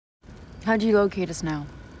How'd you locate us now?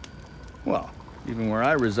 Well, even where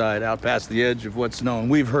I reside, out past the edge of what's known,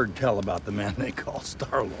 we've heard tell about the man they call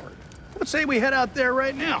Star-Lord. Let's say we head out there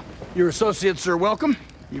right now. Your associates are welcome,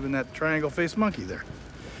 even that triangle-faced monkey there.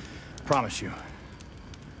 Promise you,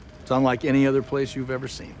 it's unlike any other place you've ever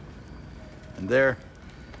seen. And there,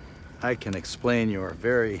 I can explain your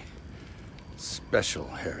very special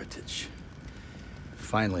heritage.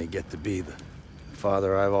 Finally get to be the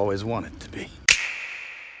father I've always wanted to be.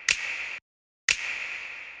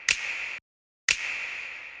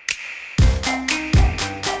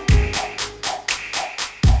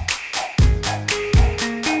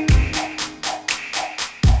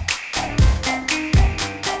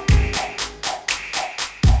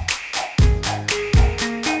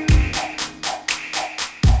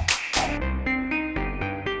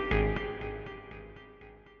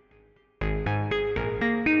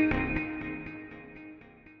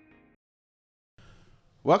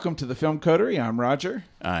 Welcome to the Film Coterie. I'm Roger.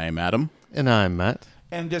 I'm Adam. And I'm Matt.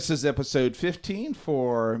 And this is episode 15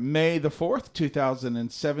 for May the 4th,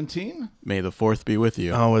 2017. May the 4th be with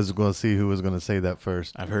you. I was going to see who was going to say that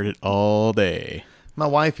first. I've heard it all day. My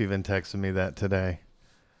wife even texted me that today.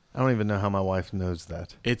 I don't even know how my wife knows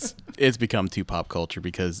that. It's become too pop culture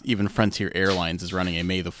because even Frontier Airlines is running a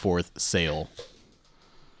May the 4th sale.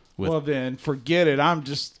 Well, then, forget it. I'm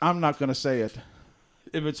not going to say it.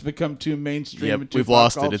 If it's become too mainstream. Yep, and too we've pop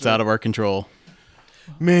lost culture. it. It's out of our control.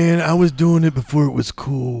 Man, I was doing it before it was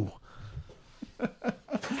cool.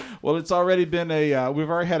 Well, it's already been we've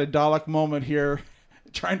already had a Dalek moment here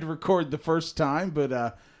trying to record the first time,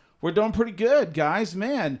 but we're doing pretty good, guys.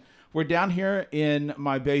 Man, we're down here in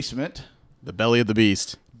my basement. The belly of the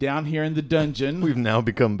beast. Down here in the dungeon. We've now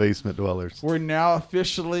become basement dwellers. We're now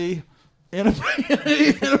officially in a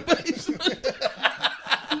basement.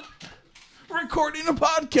 Recording a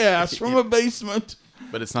podcast from a basement.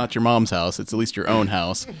 But it's not your mom's house. It's at least your own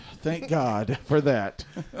house. Thank God for that.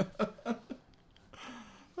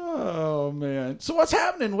 Oh, man. So what's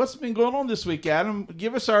happening? What's been going on this week, Adam?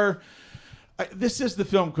 Give us our... this is the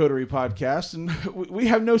Film Coterie podcast, and we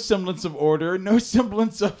have no semblance of order, no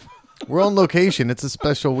semblance of... We're on location. It's a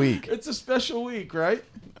special week. It's a special week, right?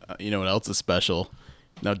 You know what else is special?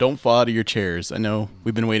 Now, don't fall out of your chairs. I know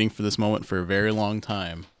we've been waiting for this moment for a very long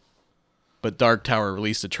time. But Dark Tower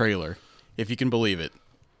released a trailer, if you can believe it.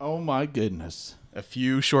 Oh, my goodness. A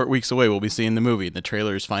few short weeks away, we'll be seeing the movie. The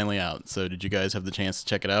trailer is finally out. So did you guys have the chance to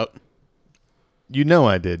check it out? You know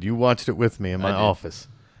I did. You watched it with me in my office.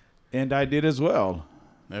 And I did as well.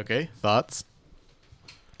 Okay, thoughts?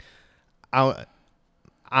 I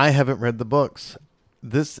haven't read the books.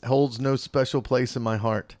 This holds no special place in my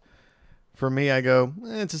heart. For me, I go,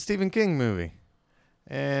 it's a Stephen King movie.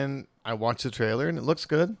 And I watched the trailer, and it looks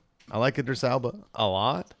good. I like Idris Elba a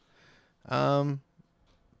lot.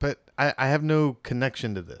 But I have no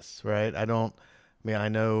connection to this, right? I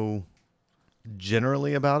know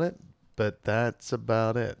generally about it, but that's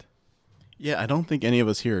about it. Yeah, I don't think any of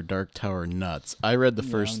us here are Dark Tower nuts. I read the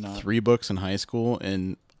first 3 books in high school,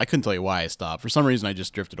 and I couldn't tell you why I stopped. For some reason, I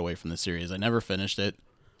just drifted away from the series. I never finished it.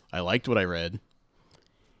 I liked what I read,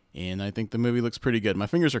 and I think the movie looks pretty good. My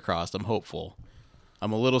fingers are crossed. I'm hopeful.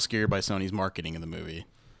 I'm a little scared by Sony's marketing of the movie.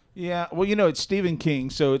 Yeah, well, it's Stephen King,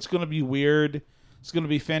 so it's going to be weird. It's going to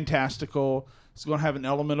be fantastical. It's going to have an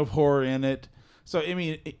element of horror in it. So, I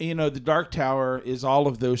mean, the Dark Tower is all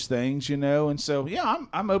of those things, and so, yeah,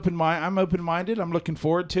 I'm open-minded. I'm looking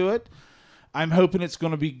forward to it. I'm hoping it's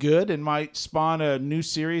going to be good and might spawn a new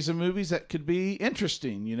series of movies that could be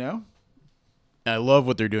interesting, I love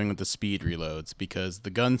what they're doing with the speed reloads because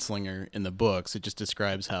the gunslinger in the books, it just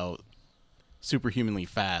describes how superhumanly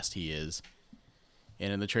fast he is.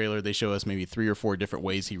 And in the trailer, they show us maybe 3 or 4 different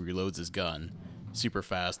ways he reloads his gun. Super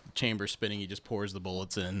fast. The chamber spinning, he just pours the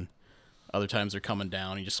bullets in. Other times they're coming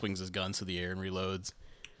down, he just swings his guns to the air and reloads.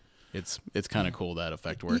 It's kind of cool, that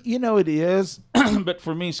effect work. It is. But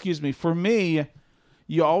for me,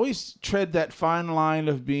 you always tread that fine line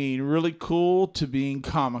of being really cool to being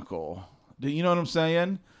comical. Do you know what I'm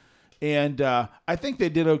saying? And I think they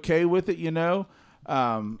did okay with it,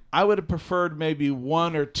 I would have preferred maybe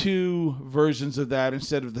 1 or 2 versions of that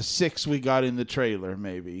instead of the 6 we got in the trailer,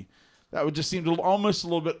 maybe. That would just seem almost a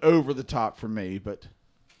little bit over the top for me, but...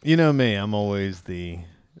 You know me, I'm always the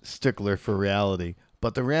stickler for reality.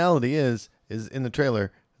 But the reality is in the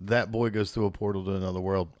trailer, that boy goes through a portal to another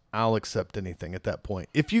world. I'll accept anything at that point.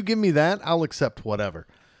 If you give me that, I'll accept whatever.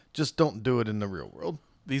 Just don't do it in the real world.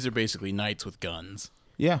 These are basically knights with guns.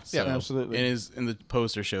 Yeah, So, absolutely. And the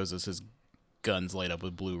poster shows us his guns light up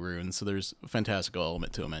with blue runes, so there's a fantastical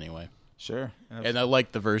element to him anyway. Sure. Absolutely. And I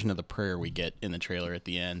like the version of the prayer we get in the trailer at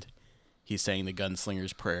the end. He's saying the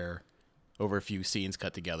gunslinger's prayer, over a few scenes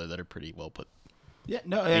cut together that are pretty well put. Yeah,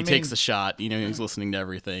 no, He takes the shot. He's listening to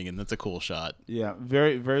everything, and that's a cool shot. Yeah,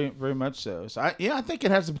 very, very, very much so. So I think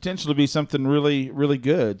it has the potential to be something really, really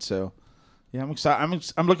good. So, yeah, I'm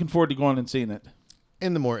excited. I'm looking forward to going and seeing it.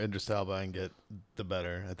 And the more Idris Elba I can get, the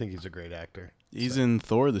better. I think he's a great actor. He's in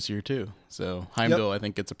Thor this year too. So Heimdall, I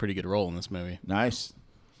think, gets a pretty good role in this movie. Nice.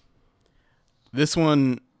 This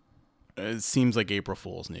one seems like April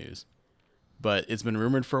Fool's news, but it's been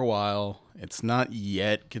rumored for a while. It's not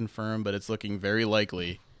yet confirmed, but it's looking very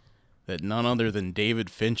likely that none other than David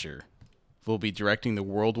Fincher will be directing the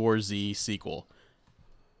World War Z sequel.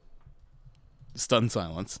 Stunned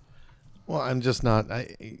silence. Well, I'm just not.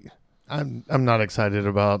 I'm not excited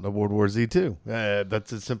about a World War Z 2.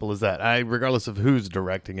 That's as simple as that. Regardless of who's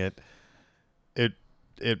directing it,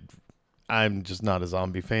 I'm just not a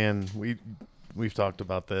zombie fan. We've talked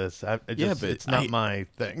about this. But it's not my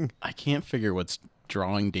thing. I can't figure what's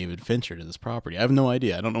drawing David Fincher to this property. I have no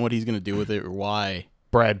idea. I don't know what he's going to do with it or why.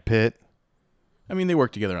 Brad Pitt. I mean, they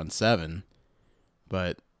worked together on Seven,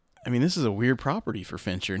 but I mean, this is a weird property for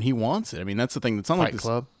Fincher, and he wants it. I mean, that's the thing. That's not Fight like this.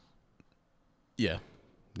 Club. Yeah.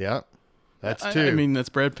 Yeah. That's two. I mean, that's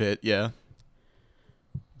Brad Pitt. Yeah.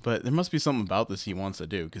 But there must be something about this he wants to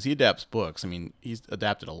do because he adapts books. I mean, he's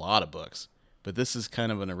adapted a lot of books. But this is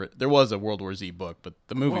kind of there was a World War Z book, but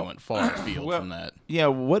the movie went far afield from that. Yeah,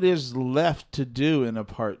 what is left to do in a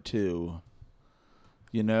part 2?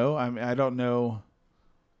 I mean, I don't know.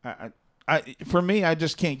 For me, I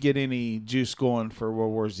just can't get any juice going for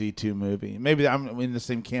World War Z 2 movie. Maybe I'm in the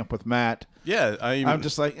same camp with Matt. Yeah, I'm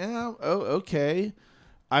just like, okay.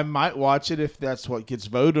 I might watch it if that's what gets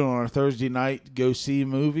voted on a Thursday night go see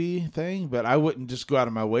movie thing, but I wouldn't just go out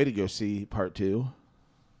of my way to go see part 2.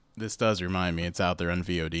 This does remind me, it's out there on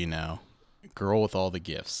VOD now. Girl with All the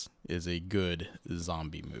Gifts is a good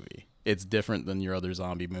zombie movie. It's different than your other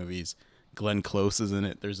zombie movies. Glenn Close is in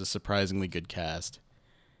it. There's a surprisingly good cast.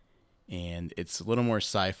 And it's a little more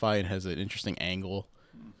sci-fi and has an interesting angle.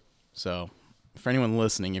 So, for anyone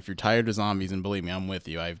listening, if you're tired of zombies, and believe me, I'm with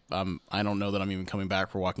you. I don't know that I'm even coming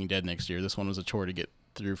back for Walking Dead next year. This one was a chore to get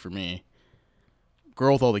through for me.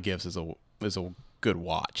 Girl with All the Gifts is a good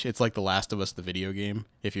watch. It's like The Last of Us, the video game,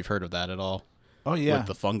 if you've heard of that at all. Oh, yeah. With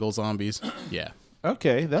the fungal zombies. Yeah.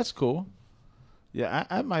 Okay, that's cool. Yeah,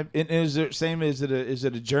 I might. And is it same? Is it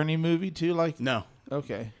a journey movie too? Like no.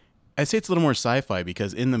 Okay. I'd say it's a little more sci-fi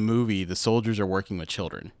because in the movie, the soldiers are working with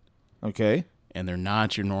children. Okay. And they're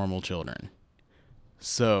not your normal children.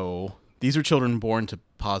 So these are children born to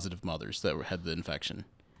positive mothers that had the infection.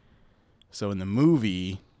 So in the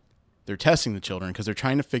movie, they're testing the children because they're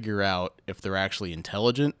trying to figure out if they're actually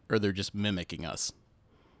intelligent or they're just mimicking us.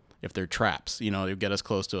 If they're traps, they get us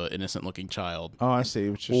close to an innocent-looking child. Oh, I see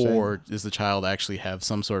what you're saying. Or does the child actually have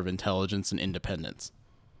some sort of intelligence and independence?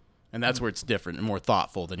 And that's where it's different and more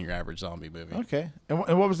thoughtful than your average zombie movie. Okay. And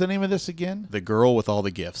what was the name of this again? The Girl with All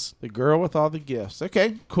the Gifts. The Girl with All the Gifts.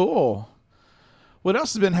 Okay, cool. What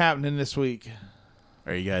else has been happening this week?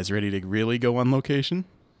 Are you guys ready to really go on location?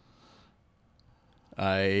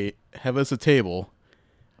 I have us a table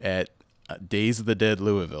at Days of the Dead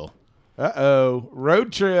Louisville. Uh-oh.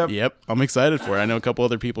 Road trip. Yep, I'm excited for it. I know a couple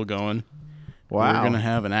other people going. Wow. We're going to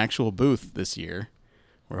have an actual booth this year.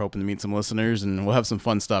 We're hoping to meet some listeners, and we'll have some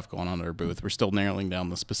fun stuff going on at our booth. We're still narrowing down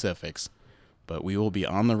the specifics, but we will be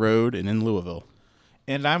on the road and in Louisville.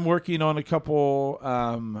 And I'm working on a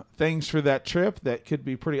couple things for that trip that could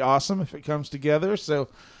be pretty awesome if it comes together. So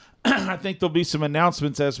I think there'll be some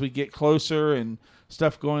announcements as we get closer and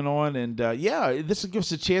stuff going on. And, this will give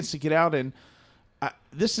us a chance to get out. And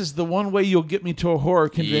this is the one way you'll get me to a horror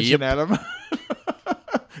convention, Adam.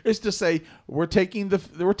 Is to say we're taking the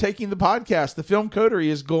podcast. The Film Coterie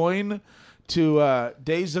is going to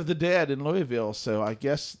Days of the Dead in Louisville, so I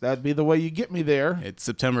guess that'd be the way you get me there. It's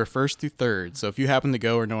September 1st through 3rd, so if you happen to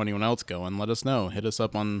go or know anyone else going, let us know. Hit us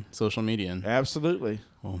up on social media. And Absolutely.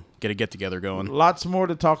 we'll get a get-together going. Lots more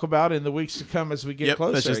to talk about in the weeks to come as we get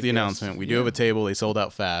closer. That's just the announcement. We do have a table. They sold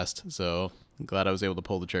out fast, so I'm glad I was able to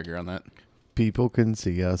pull the trigger on that. People can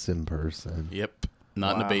see us in person. Yep.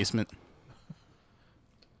 Not in a basement.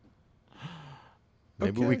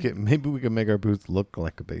 Maybe we can make our booth look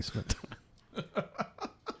like a basement.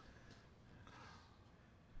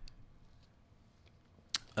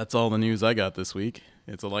 That's all the news I got this week.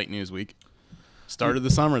 It's a light news week. Started the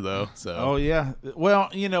summer though, so. Oh yeah. Well,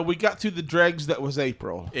 we got through the dregs that was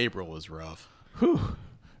April. April was rough. Whew.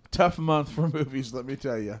 Tough month for movies, let me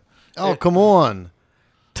tell you. Oh, come on.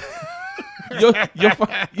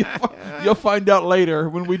 You'll find out later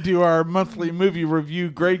when we do our monthly movie review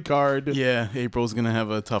grade card. Yeah, April's going to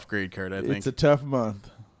have a tough grade card, I think. It's a tough month.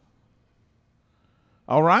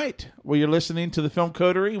 All right. Well, you're listening to the Film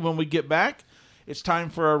Coterie. When we get back, it's time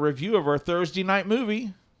for a review of our Thursday night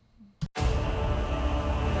movie.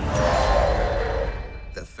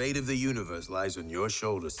 The fate of the universe lies on your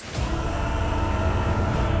shoulders.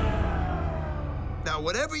 Now,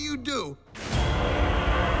 whatever you do,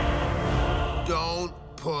 don't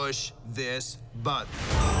push this button.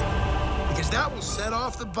 Because that will set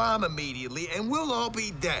off the bomb immediately, and we'll all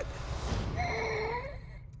be dead.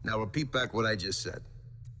 Now, repeat back what I just said.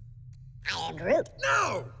 I am Groot.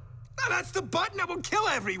 No! No, that's the button that will kill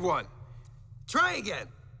everyone. Try again.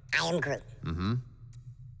 I am Groot. Mm-hmm.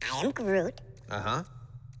 I am Groot. Uh-huh.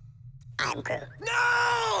 I am Groot.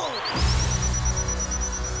 No!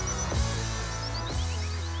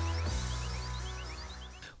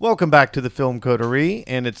 Welcome back to the Film Coterie,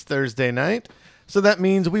 and it's Thursday night, so that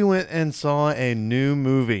means we went and saw a new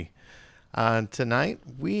movie. Tonight,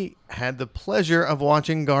 we had the pleasure of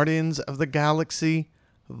watching Guardians of the Galaxy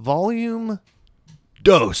Volume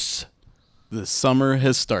Dos. The summer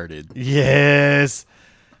has started. Yes!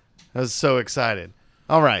 I was so excited.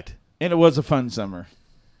 All right. And it was a fun summer.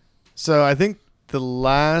 So I think the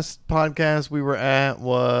last podcast we were at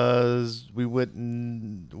was we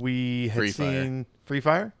had Free Fire. seen Free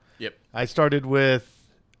Fire. Yep. I started with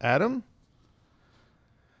Adam.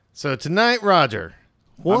 So tonight, Roger,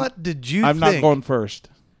 what did you I'm think? not going first.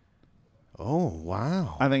 Oh,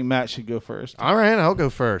 wow. I think Matt should go first. All right, I'll go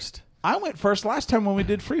first. I went first last time when we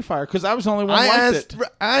did Free Fire because I was the only one I who liked asked, it.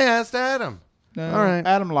 I asked Adam. No, All right.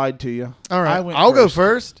 Adam lied to you. All right, I'll go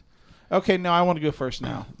first. Okay, no, I want to go first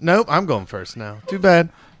now. Nope, I'm going first now. Too bad.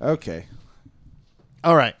 Okay.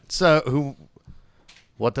 All right, so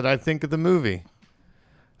what did I think of the movie?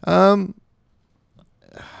 Not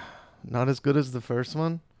as good as the first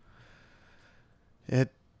one.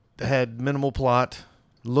 It had minimal plot,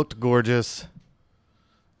 looked gorgeous.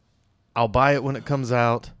 I'll buy it when it comes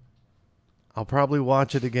out. I'll probably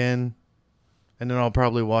watch it again, and then I'll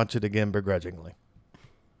probably watch it again begrudgingly.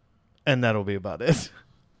 And that'll be about it.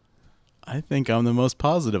 I think I'm the most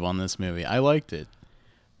positive on this movie. I liked it.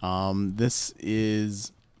 This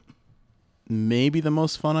is maybe the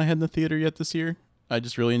most fun I had in the theater yet this year. I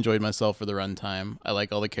just really enjoyed myself for the runtime. I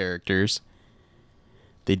like all the characters.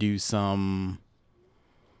 They do some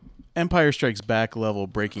Empire Strikes Back level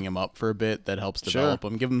breaking them up for a bit that helps develop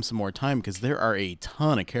them. Give them some more time because there are a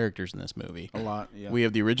ton of characters in this movie. A lot, yeah. We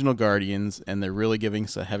have the original Guardians, and they're really giving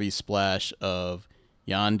us a heavy splash of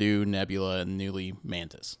Yondu, Nebula, and newly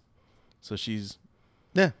Mantis. So you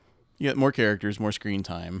get more characters, more screen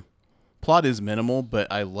time. Plot is minimal, but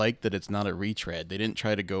I like that it's not a retread. They didn't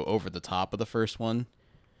try to go over the top of the first one.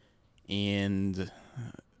 And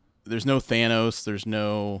there's no Thanos.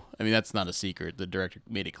 That's not a secret. The director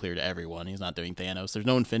made it clear to everyone. He's not doing Thanos. There's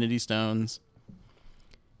no Infinity Stones.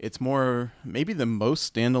 It's more maybe the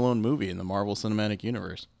most standalone movie in the Marvel Cinematic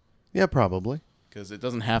Universe. Yeah, probably. Because it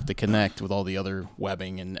doesn't have to connect with all the other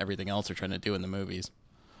webbing and everything else they're trying to do in the movies.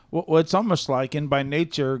 Well, it's almost like, and by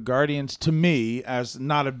nature, Guardians, to me, as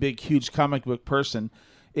not a big, huge comic book person,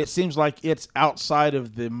 it seems like it's outside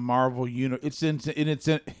of the Marvel universe. It's in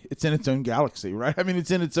its own galaxy, right? I mean,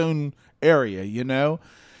 it's in its own area, you know?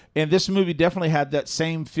 And this movie definitely had that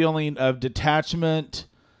same feeling of detachment.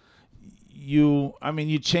 You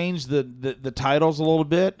changed the titles a little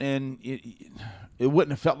bit, and it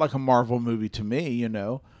wouldn't have felt like a Marvel movie to me, you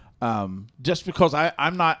know? Just because I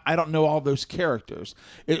don't know all those characters.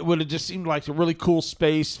 It would have just seemed like a really cool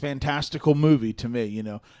space, fantastical movie to me, you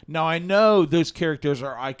know. Now I know those characters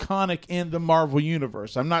are iconic in the Marvel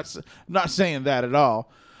universe. I'm not saying that at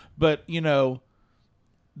all, but you know,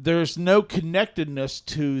 there's no connectedness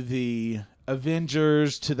to the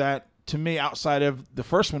Avengers to me outside of the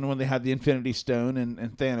first one when they had the Infinity Stone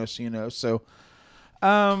and Thanos, you know. So,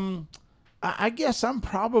 I guess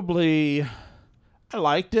I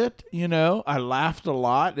liked it, you know. I laughed a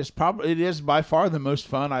lot. It is by far the most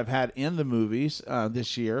fun I've had in the movies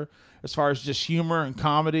this year, as far as just humor and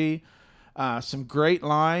comedy. Some great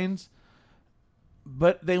lines,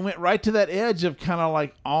 but they went right to that edge of kind of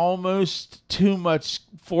like almost too much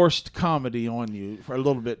forced comedy on you for a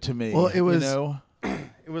little bit to me. Well, it was, you know?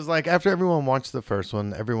 It was like after everyone watched the first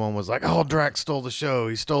one, everyone was like, "Oh, Drax stole the show.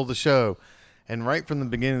 He stole the show." And right from the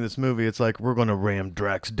beginning of this movie, it's like, we're going to ram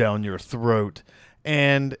Drax down your throat.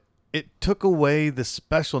 And it took away the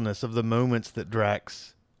specialness of the moments that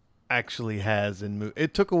Drax actually has in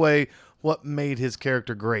it took away what made his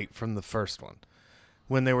character great from the first one.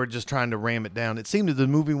 When they were just trying to ram it down, it seemed as the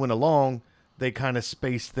movie went along, they kind of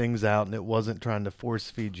spaced things out, and it wasn't trying to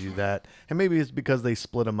force feed you that. And maybe it's because they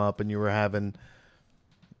split them up, and you were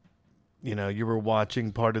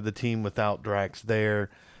watching part of the team without Drax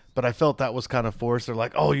there. but I felt that was kind of forced. They're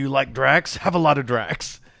like, "Oh, you like Drax? Have a lot of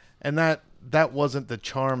Drax," and that wasn't the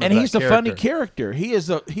charm. And of he's that a funny character. He's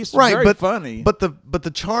right, very but funny. But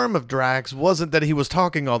the charm of Drax wasn't that he was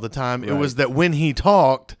talking all the time. It was that when he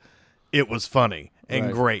talked, it was funny and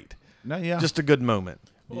Right. great. No, yeah. Just a good moment.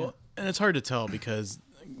 Well, and it's hard to tell because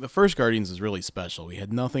the first Guardians is really special. We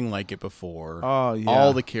had nothing like it before. Oh, yeah.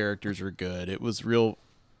 All the characters were good. It was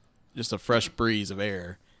just a fresh breeze of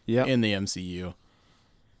air Yep. in the MCU.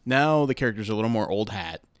 Now the characters are a little more old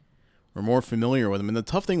hat. We're more familiar with him. And the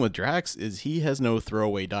tough thing with Drax is he has no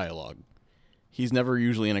throwaway dialogue. He's never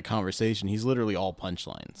usually in a conversation. He's literally all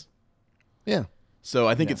punchlines. Yeah. So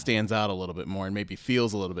I think it stands out a little bit more and maybe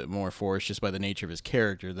feels a little bit more forced just by the nature of his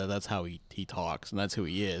character, that's how he talks and that's who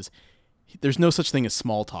he is. There's no such thing as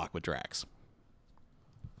small talk with Drax.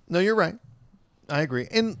 No, you're right. I agree.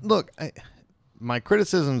 And look, my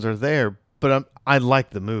criticisms are there, but I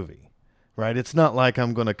like the movie. Right? It's not like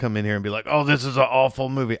I'm going to come in here and be like, "Oh, this is an awful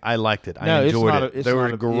movie." I liked it. No, I it's enjoyed not it. it's There were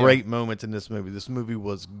not great moments in this movie. This movie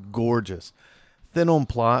was gorgeous. Thin on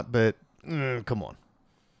plot, but come on.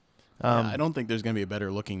 I don't think there's going to be a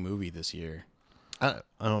better looking movie this year. I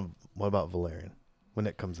don't. What about Valerian when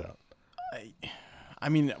it comes out? I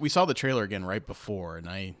mean, we saw the trailer again right before, and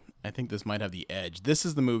I think this might have the edge. This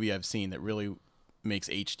is the movie I've seen that really makes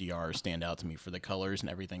HDR stand out to me for the colors and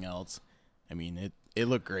everything else. I mean, it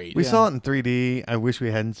looked great. We saw it in 3D. I wish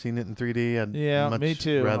we hadn't seen it in 3D. I'd much me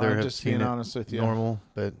too. rather I'm have just seen being it honest with you. normal,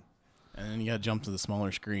 but And then you got to jump to the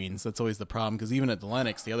smaller screens. That's always the problem because even at the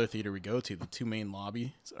Lenox, the other theater we go to, the two main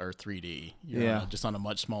lobbies are 3D. You're just on a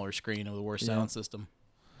much smaller screen with a worse sound system.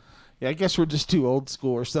 Yeah, I guess we're just too old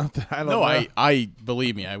school or something. I don't know. I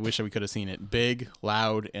believe me. I wish we could have seen it big,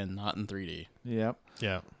 loud, and not in 3D. Yep.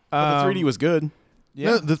 yeah. But the 3D was good.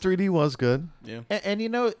 Yeah. No, the 3D was good. Yeah. And you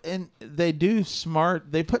know, and they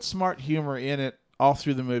they put smart humor in it all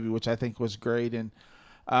through the movie, which I think was great. And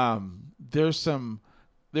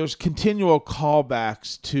there's continual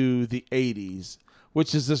callbacks to the 80s,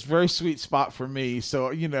 which is this very sweet spot for me.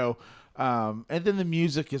 So, you know, and then the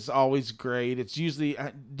music is always great. It's usually,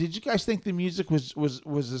 did you guys think the music was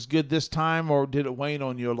as good this time, or did it wane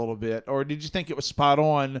on you a little bit? Or did you think it was spot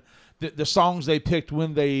on, the songs they picked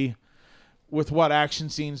with what action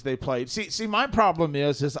scenes they played? See, my problem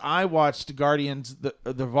is I watched Guardians,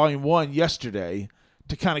 the Volume 1 yesterday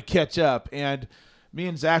to kind of catch up, and me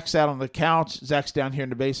and Zach sat on the couch. Zach's down here in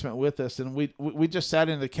the basement with us, and we just sat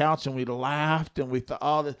in the couch and we laughed, and we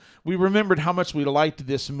thought, we remembered how much we liked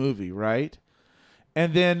this movie, right?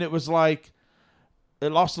 And then it was like,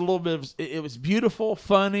 it lost a little bit of, it was beautiful,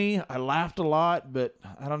 funny. I laughed a lot, but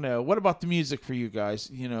I don't know. What about the music for you guys?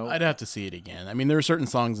 You know, I'd have to see it again. I mean, there are certain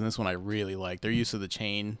songs in this one I really like. Their use of the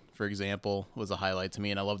chain, for example, was a highlight to me,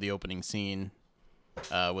 and I love the opening scene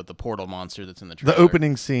with the portal monster that's in the trailer. The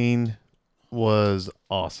opening scene was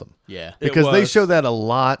awesome. Yeah. Because they show that a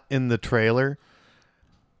lot in the trailer,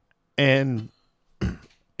 and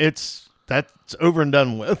that's over and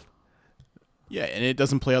done with. Yeah, and it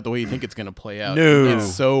doesn't play out the way you think it's going to play out. No.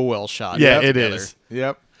 It's so well shot. Yeah, It it is.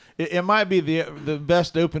 Yep. It might be the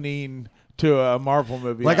best opening to a Marvel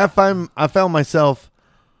movie. Like I found myself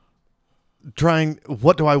trying,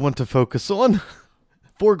 what do I want to focus on?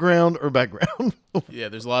 Foreground or background? Yeah,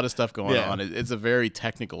 there's a lot of stuff going Yeah. on. It's a very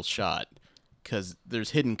technical shot because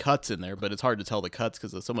there's hidden cuts in there, but it's hard to tell the cuts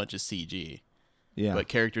because so much is CG. Yeah. But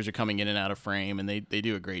characters are coming in and out of frame, and they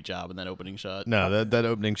do a great job in that opening shot. No, that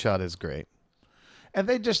opening shot is great. And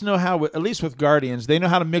they just know how, at least with Guardians, they know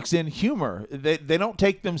how to mix in humor. They don't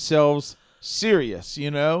take themselves serious, you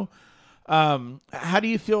know? How do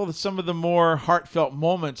you feel that some of the more heartfelt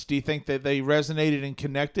moments, do you think that they resonated and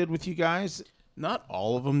connected with you guys? Not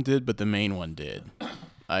all of them did, but the main one did.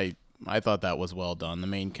 I thought that was well done, the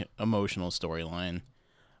main emotional storyline.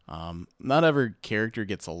 Not every character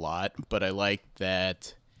gets a lot, but I like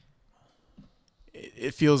that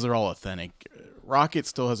it feels they're all authentic. Rocket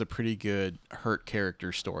still has a pretty good hurt character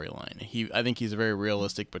storyline. I think he's a very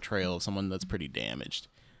realistic portrayal of someone that's pretty damaged,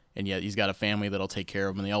 and yet he's got a family that'll take care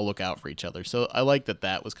of him, and they all look out for each other. So I like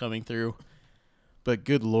that was coming through. But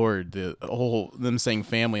good Lord, them saying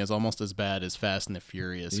family is almost as bad as Fast and the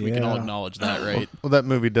Furious. We can all acknowledge that, right? Well, that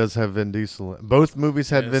movie does have Vin Diesel. Both movies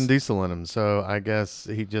had Yes. Vin Diesel in them, so I guess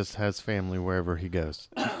he just has family wherever he goes.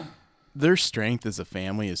 Their strength as a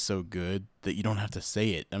family is so good that you don't have to say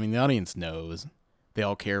it. I mean, the audience knows. They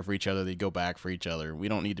all care for each other. They go back for each other. We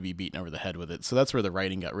don't need to be beaten over the head with it. So that's where the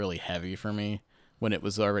writing got really heavy for me when it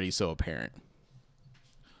was already so apparent.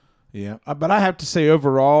 Yeah. But I have to say,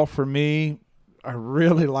 overall, for me, I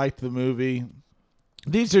really liked the movie.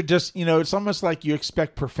 these are just, it's almost like you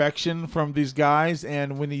expect perfection from these guys,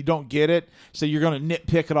 and when you don't get it, so you're going to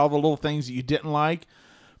nitpick at all the little things that you didn't like.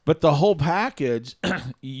 But the whole package,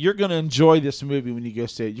 you're going to enjoy this movie when you go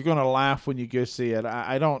see it. You're going to laugh when you go see it.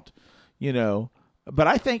 I don't, but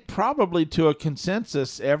I think probably to a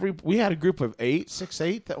consensus, we had a group of 6,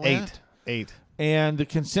 8 that went. 8. And the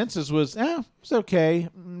consensus was, it's okay.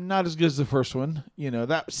 Not as good as the first one.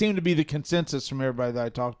 That seemed to be the consensus from everybody that I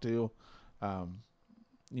talked to,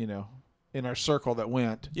 in our circle that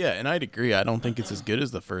went. Yeah, and I'd agree. I don't think it's as good as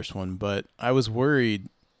the first one, but I was worried.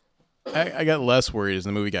 I got less worried as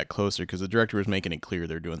the movie got closer because the director was making it clear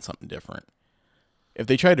they're doing something different. If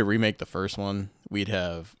they tried to remake the first one, we'd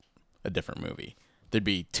have a different movie. There'd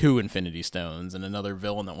be 2 Infinity Stones and another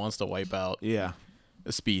villain that wants to wipe out a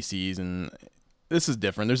species, and this is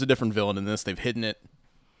different. There's a different villain in this. They've hidden it.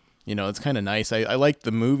 It's kind of nice. I like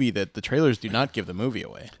the movie that the trailers do not give the movie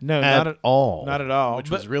away. No, At not at all. Not at all. Which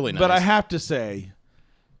was really nice. But I have to say,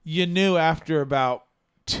 you knew after about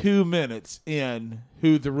 2 minutes in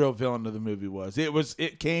who the real villain of the movie was. It was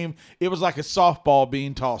like a softball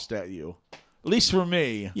being tossed at you. At least for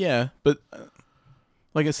me. Yeah, but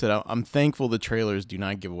like I said, I'm thankful the trailers do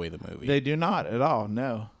not give away the movie. They do not at all,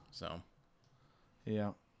 no. So,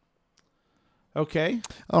 yeah. Okay.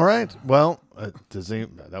 All right. Well,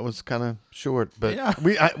 that was kind of short, but Yeah.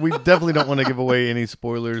 we definitely don't want to give away any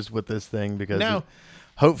spoilers with this thing because No.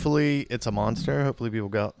 hopefully it's a monster. Hopefully people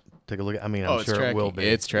go take a look at. I mean, I'm sure it will be.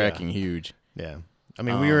 It's tracking huge. Yeah. I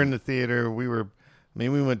mean, we were in the theater. We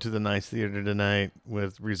went to the nice theater tonight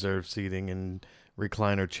with reserved seating and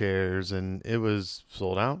recliner chairs, and it was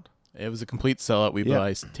sold out. It was a complete sellout. We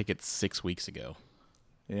bought tickets 6 weeks ago.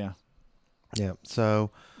 Yeah. Yeah.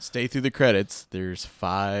 So Stay through the credits. There's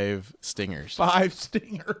 5 stingers. 5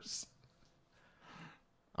 stingers.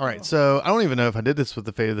 all right. So I don't even know if I did this with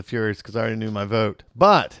the Fate of the Furious because I already knew my vote,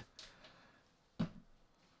 but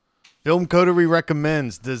Film Coterie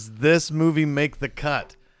recommends. Does this movie make the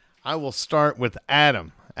cut? I will start with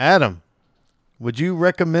Adam. Adam, would you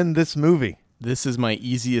recommend this movie? This is my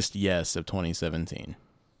easiest yes of 2017.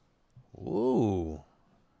 Ooh.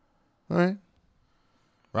 All right.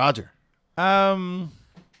 Roger.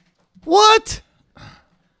 What?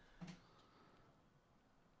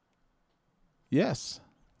 Yes.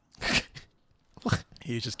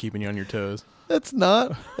 He's just keeping you on your toes. That's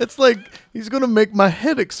not. It's like he's going to make my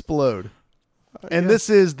head explode. And this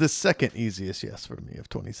is the second easiest yes for me of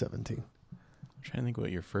 2017. I'm trying to think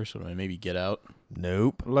what your first one was. Maybe Get Out.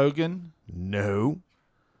 Nope. Logan. No.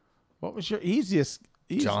 What was your easiest?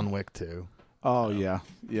 John Wick 2. Oh, yeah.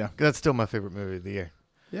 Yeah. That's still my favorite movie of the year.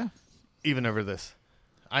 Yeah. Even over this.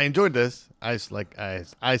 I enjoyed this. I just like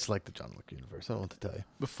the John Wick universe. I don't know what to tell you.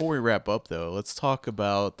 Before we wrap up, though, let's talk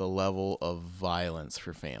about the level of violence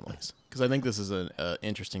for families. Because I think this is an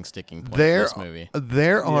interesting sticking point for this movie.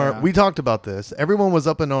 There are. Yeah. We talked about this. Everyone was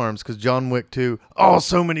up in arms because John Wick 2. Oh,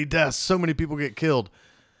 so many deaths. So many people get killed.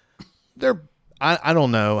 I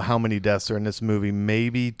don't know how many deaths are in this movie.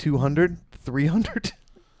 Maybe 200, 300.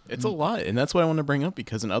 It's a lot. And that's what I want to bring up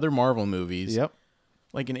because in other Marvel movies, Yep.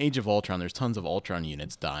 like in Age of Ultron, there's tons of Ultron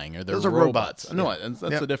units dying. Or Those are robots. No, Yeah.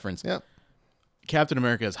 that's the difference. Yep. Captain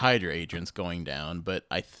America has Hydra agents going down, but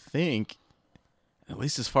I think, at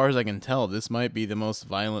least as far as I can tell, this might be the most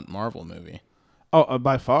violent Marvel movie. Oh,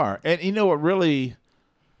 by far. And you know what really...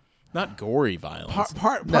 Not gory violence.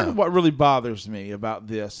 Part of what really bothers me about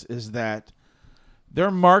this is that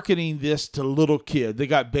they're marketing this to little kids. They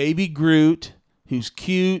got Baby Groot, who's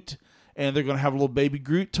cute, and they're going to have little Baby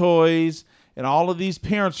Groot toys, and all of these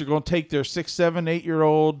parents are going to take their 6, 7,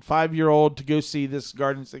 8-year-old, 5-year-old to go see this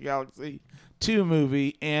Guardians of the Galaxy 2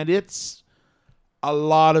 movie, and it's a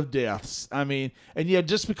lot of deaths. I mean, and yeah,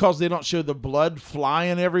 just because they don't show the blood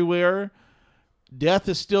flying everywhere, death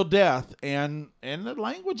is still death, and the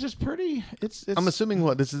language is pretty. It's I'm assuming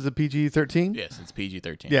this is a PG-13? Yes, it's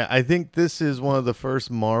PG-13. Yeah, I think this is one of the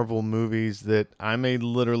first Marvel movies that I may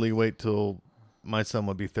literally wait till my son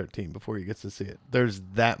would be 13 before he gets to see it. There's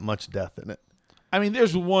that much death in it. I mean,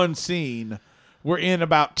 there's one scene where in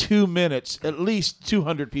about 2 minutes, at least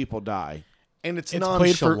 200 people die. And it's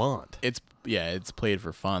played for nonchalant. it's played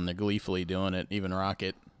for fun. They're gleefully doing it. Even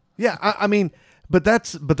Rocket. Yeah, I mean, but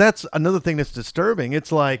that's another thing that's disturbing.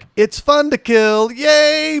 It's like, it's fun to kill.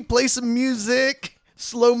 Yay! Play some music.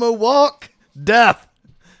 Slow-mo walk. Death.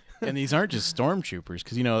 And these aren't just stormtroopers,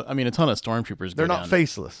 because a ton of stormtroopers. They're go not down.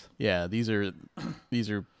 faceless. Yeah, these are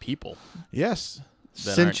people, Yes.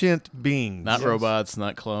 that Sentient beings. not robots,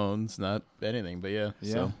 not clones, not anything. But yeah.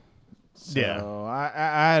 So Yeah. So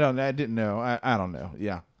I don't know. I didn't know. I don't know.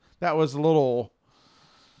 Yeah. That was a little...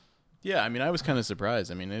 yeah, I mean, I was kind of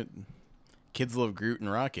surprised. I mean, kids love Groot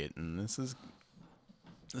and Rocket, and this is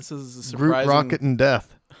a Groot, surprising, Rocket, and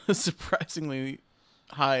Death. surprisingly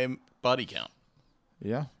high body count.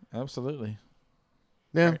 Yeah, absolutely.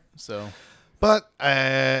 Yeah. So But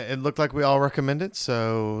it looked like we all recommend it,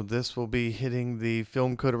 so this will be hitting the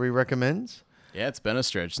Film Coterie recommends. yeah, it's been a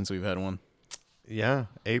stretch since we've had one. Yeah,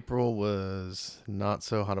 April was not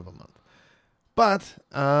so hot of a month. But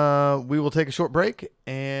we will take a short break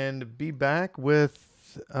and be back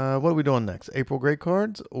with, what are we doing next? April Great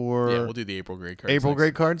Cards or Yeah, we'll do the April Great Cards. April next.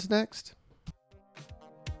 Great Cards next?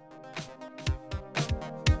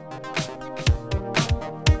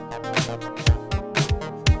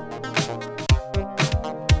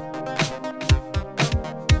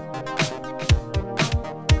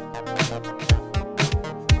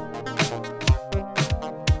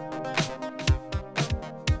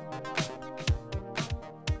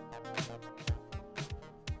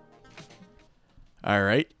 All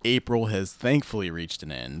right, April has thankfully reached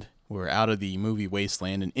an end. We're out of the movie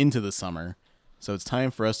wasteland and into the summer, so it's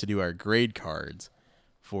time for us to do our grade cards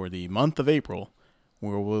for the month of April,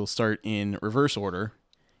 where we'll start in reverse order,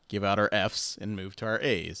 give out our Fs, and move to our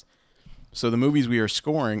As. So the movies we are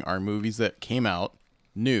scoring are movies that came out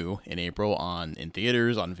new in April in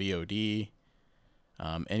theaters, on VOD,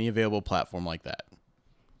 any available platform like that.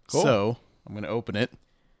 Cool. So I'm going to open it.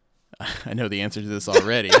 I know the answer to this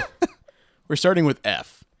already. We're starting with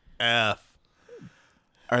F. F.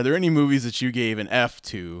 Are there any movies that you gave an F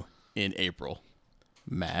to in April?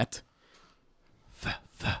 Matt?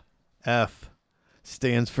 F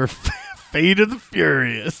stands for Fate of the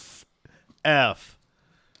Furious. F.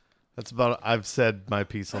 That's about, I've said my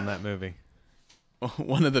piece on that movie.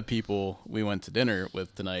 One of the people we went to dinner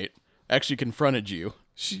with tonight actually confronted you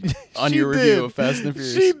on She your review did. of Fast and the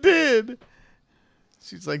Furious. She did.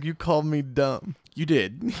 She's like, you called me dumb. You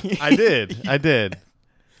did. I did. I did.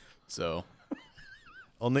 So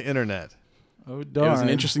On the internet. Oh, it darn. was an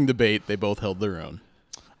interesting debate. They both held their own.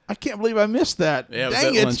 I can't believe I missed that. Yeah, it was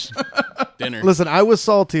Dang at it. lunch dinner. Listen, I was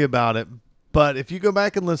salty about it, but if you go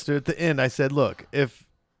back and listen to it at the end, I said, look, if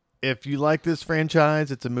you like this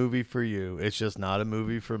franchise, it's a movie for you. It's just not a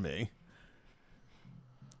movie for me.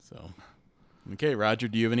 So, okay, Roger,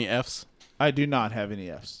 do you have any Fs? I do not have any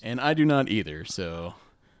Fs. And I do not either, so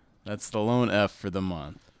that's the lone F for the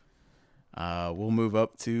month. We'll move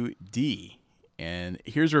up to D. And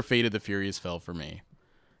here's where Fate of the Furious fell for me.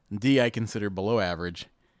 D I consider below average,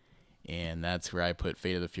 and that's where I put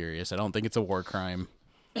Fate of the Furious. I don't think it's a war crime.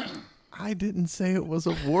 I didn't say it was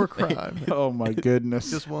a war crime. Oh, my goodness.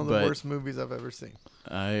 Just one of the But- worst movies I've ever seen.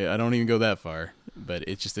 I don't even go that far, but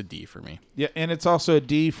it's just a D for me. Yeah, and it's also a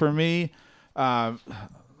D for me.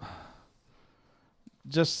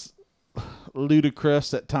 Just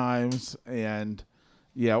ludicrous at times, and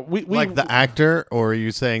yeah, we Like the actor, or are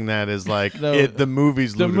you saying that is like No, the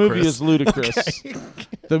movie's the ludicrous? movie is ludicrous.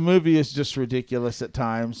 The movie is just ridiculous at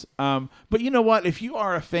times. But you know what? If you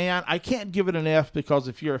are a fan, I can't give it an F because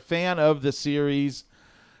if you're a fan of the series,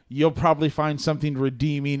 you'll probably find something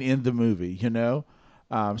redeeming in the movie. You know.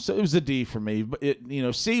 So it was a D for me. But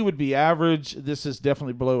C would be average. This is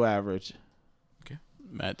definitely below average. Okay.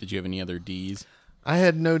 Matt, did you have any other Ds? I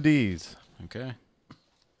had no D's. Okay.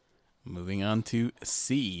 Moving on to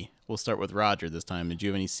C. We'll start with Roger this time. Did you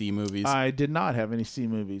have any C movies? I did not have any C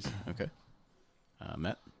movies. Okay.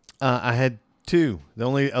 Matt? I had two. The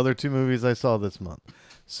only other two movies I saw this month.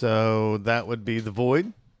 So that would be The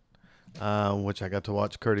Void, which I got to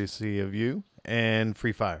watch courtesy of you, and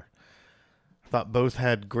Free Fire. I thought both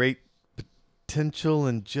had great potential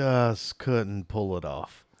and just couldn't pull it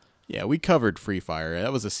off. Yeah, we covered Free Fire.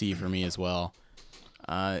 That was a C for me as well.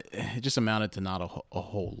 It just amounted to not a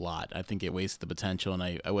whole lot. I think it wasted the potential, and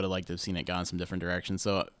I would have liked to have seen it gone some different directions.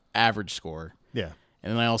 So average score. Yeah.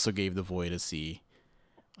 And then I also gave The Void a C.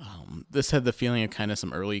 This had the feeling of kind of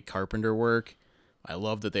some early Carpenter work. I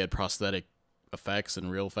love that they had prosthetic effects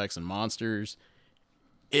and real effects and monsters.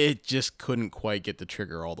 It just couldn't quite get the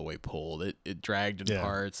trigger all the way pulled. It dragged in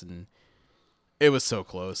parts, and it was so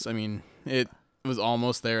close. I mean, it was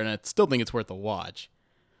almost there, and I still think it's worth a watch.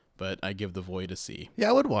 But I give The Void a C. Yeah,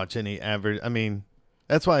 I would watch any average. I mean,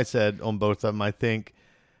 that's why I said on both of them, I think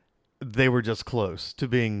they were just close to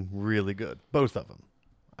being really good. Both of them.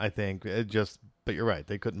 I think but you're right.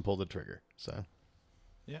 They couldn't pull the trigger. So,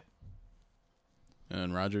 Yeah.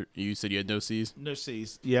 And Roger, you said you had no C's? No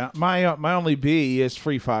C's. Yeah, my only B is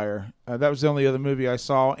Free Fire. That was the only other movie I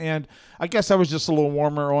saw, and I guess I was just a little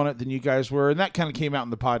warmer on it than you guys were, and that kind of came out in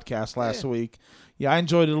the podcast last week. Yeah, I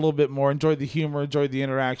enjoyed it a little bit more. Enjoyed the humor. Enjoyed the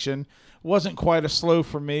interaction. Wasn't quite as slow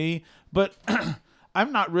for me, but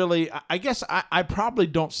I'm not really. I guess I probably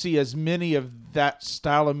don't see as many of that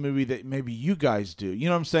style of movie that maybe you guys do. You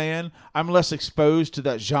know what I'm saying? I'm less exposed to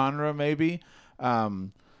that genre, maybe,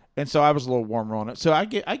 and so I was a little warmer on it. So I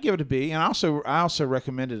give it a B, and I also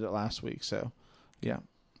recommended it last week. So, yeah.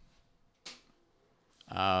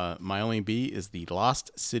 My only B is The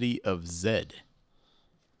Lost City of Zed.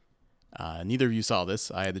 Neither of you saw this.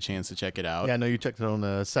 I had the chance to check it out. Yeah, I know you checked it on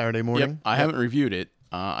a Saturday morning. Yep, I haven't reviewed it.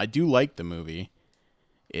 I do like the movie.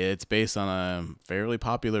 It's based on a fairly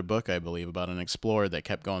popular book, I believe, about an explorer that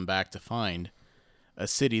kept going back to find a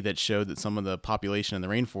city that showed that some of the population in the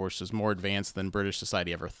rainforest was more advanced than British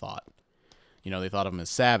society ever thought. You know, they thought of them as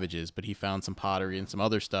savages, but he found some pottery and some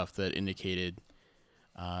other stuff that indicated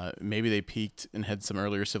maybe they peaked and had some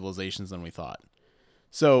earlier civilizations than we thought.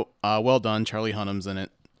 So, well done. Charlie Hunnam's in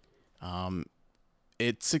it.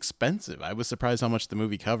 It's expensive. I was surprised how much the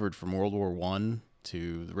movie covered, from World War I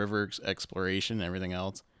to the river exploration and everything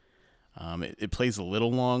else. It plays a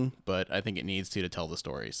little long, but I think it needs to tell the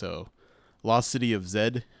story. So, Lost City of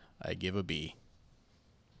Zed, I give a B.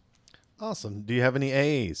 Awesome. Do you have any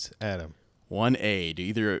A's, Adam? 1A. Do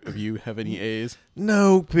either of you have any A's?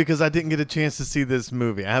 No, because I didn't get a chance to see this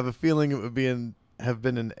movie. I have a feeling it would have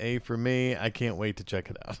been an A for me. I can't wait to check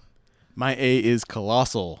it out. My A is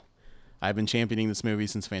Colossal. I've been championing this movie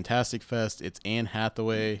since Fantastic Fest. It's Anne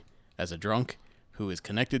Hathaway as a drunk who is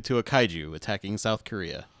connected to a kaiju attacking South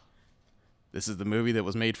Korea. This is the movie that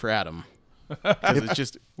was made for Adam. Because it's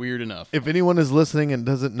just weird enough. If anyone is listening and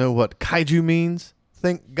doesn't know what kaiju means,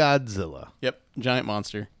 think Godzilla. Yep, giant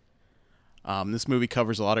monster. This movie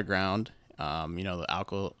covers a lot of ground.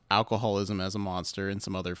 The alcoholism as a monster and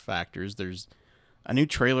some other factors. There's a new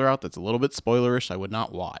trailer out that's a little bit spoilerish. I would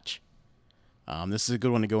not watch. This is a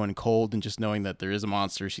good one to go in cold and just knowing that there is a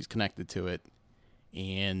monster, she's connected to it,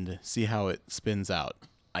 and see how it spins out.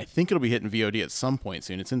 I think it'll be hitting VOD at some point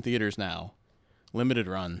soon. It's in theaters now. Limited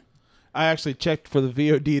run. I actually checked for the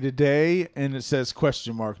VOD today, and it says ?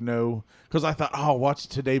 No, because I thought, I'll watch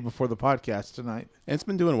it today before the podcast tonight. And it's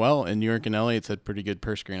been doing well. In New York and LA, it's had pretty good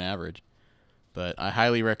per-screen average. But I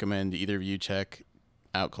highly recommend either of you check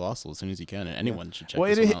out Colossal as soon as you can, and anyone should check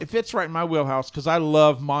this one out. It fits right in my wheelhouse because I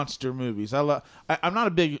love monster movies. I'm not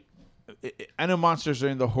a big. I know monsters are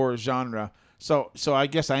in the horror genre, so I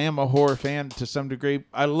guess I am a horror fan to some degree.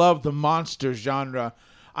 I love the monster genre.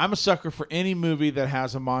 I'm a sucker for any movie that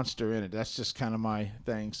has a monster in it. That's just kind of my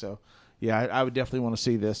thing. So, yeah, I would definitely want to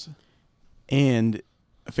see this. And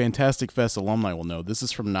Fantastic Fest alumni will know this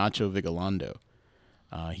is from Nacho Vigalondo.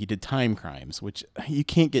 He did Time Crimes, which you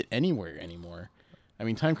can't get anywhere anymore. I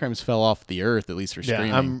mean, Time Crimes fell off the earth, at least for streaming.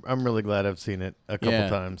 Yeah, I'm really glad I've seen it a couple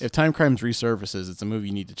times. If Time Crimes resurfaces, it's a movie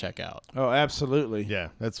you need to check out. Oh, absolutely. Yeah,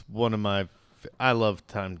 that's one of my. I love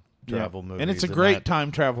time travel movies, and it's a great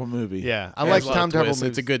time travel movie. Yeah, I like time travel movies.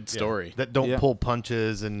 It's a good story that don't pull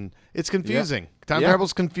punches, and it's confusing. Yeah. Time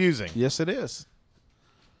travel's confusing. Yes, it is.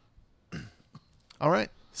 All right.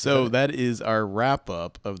 So that is our wrap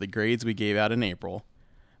up of the grades we gave out in April.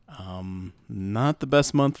 Not the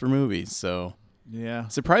best month for movies, so yeah.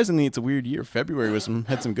 Surprisingly, it's a weird year. February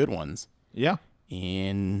had some good ones. Yeah.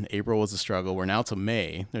 And April was a struggle. We're now to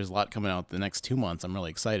May. There's a lot coming out the next 2 months I'm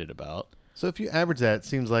really excited about. So if you average that, it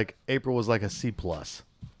seems like April was like a C+.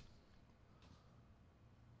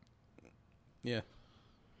 Yeah.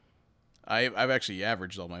 I've actually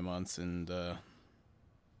averaged all my months, and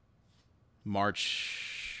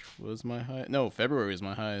March was my high. No, February was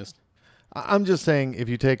my highest. I'm just saying, if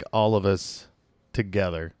you take all of us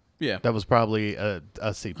together, yeah, that was probably a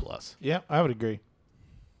C+. Yeah, I would agree.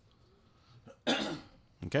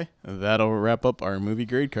 Okay, that'll wrap up our movie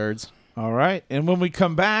grade cards. All right, and when we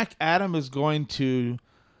come back, Adam is going to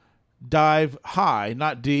dive high,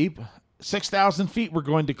 not deep. 6,000 feet we're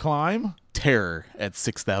going to climb. Terror at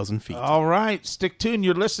 6,000 feet. All right, stick tuned.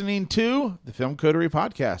 You're listening to the Film Coterie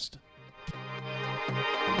Podcast.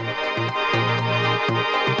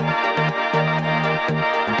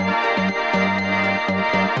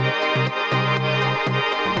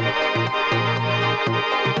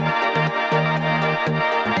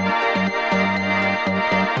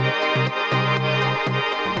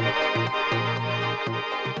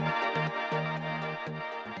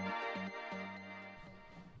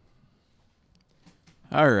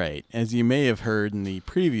 All right, as you may have heard in the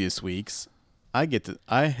previous weeks, I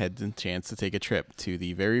had the chance to take a trip to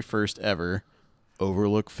the very first ever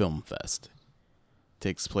Overlook Film Fest. It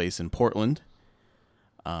takes place in Portland,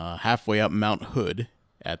 halfway up Mount Hood,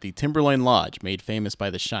 at the Timberline Lodge, made famous by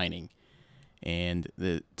The Shining. And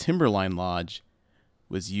the Timberline Lodge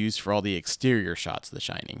was used for all the exterior shots of The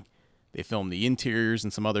Shining. They filmed the interiors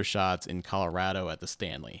and some other shots in Colorado at the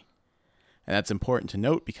Stanley. And that's important to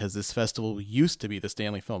note because this festival used to be the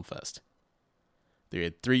Stanley Film Fest. They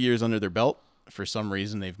had 3 years under their belt. For some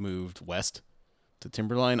reason, they've moved west to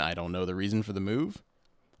Timberline. I don't know the reason for the move.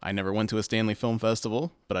 I never went to a Stanley Film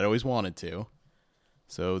Festival, but I'd always wanted to.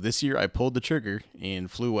 So this year, I pulled the trigger and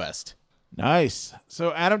flew west. Nice.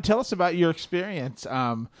 So, Adam, tell us about your experience.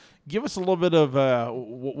 Give us a little bit of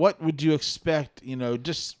what would you expect,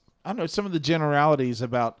 just, I don't know, some of the generalities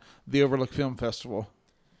about the Overlook Film Festival.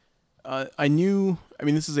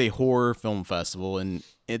 This is a horror film festival, and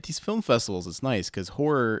at these film festivals, it's nice because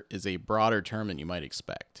horror is a broader term than you might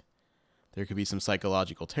expect. There could be some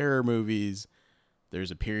psychological terror movies.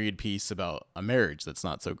 There's a period piece about a marriage that's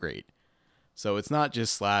not so great. So it's not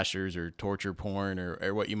just slashers or torture porn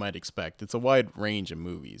or what you might expect. It's a wide range of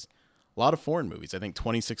movies. A lot of foreign movies. I think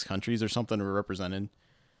 26 countries or something were represented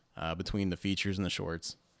between the features and the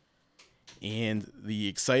shorts. And the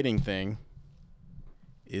exciting thing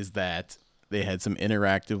is that they had some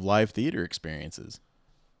interactive live theater experiences.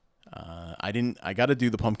 I got to do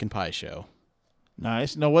the pumpkin pie show.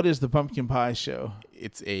 Nice. Now, what is the pumpkin pie show?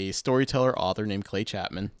 It's a storyteller author named Clay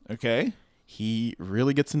Chapman. Okay. He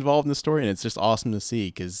really gets involved in the story, and it's just awesome to see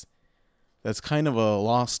because that's kind of a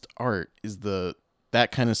lost art, is that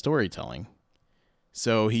kind of storytelling.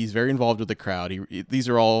 So he's very involved with the crowd. These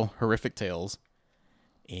are all horrific tales,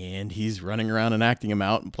 and he's running around and acting them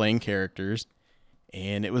out and playing characters,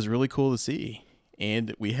 and it was really cool to see.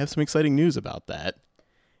 And we have some exciting news about that.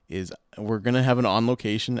 We're going to have an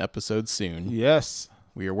on-location episode soon. Yes.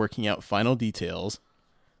 We are working out final details,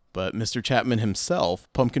 but Mr. Chapman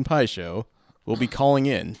himself, Pumpkin Pie Show, will be calling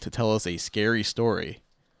in to tell us a scary story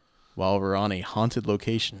while we're on a haunted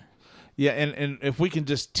location. Yeah, and if we can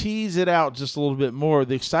just tease it out just a little bit more,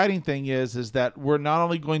 the exciting thing is that we're not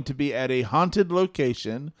only going to be at a haunted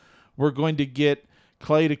location, we're going to get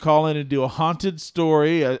Clay to call in and do a haunted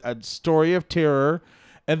story, a story of terror,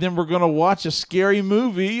 and then we're going to watch a scary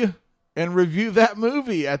movie and review that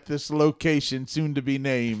movie at this location, soon to be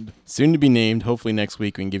named. Soon to be named. Hopefully next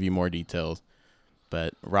week we can give you more details.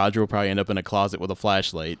 But Roger will probably end up in a closet with a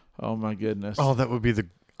flashlight. Oh, my goodness. Oh, that would be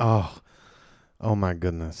oh my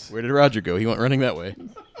goodness. Where did Roger go? He went running that way.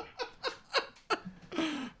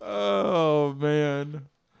 Oh, man.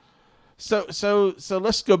 So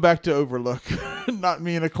let's go back to Overlook. Not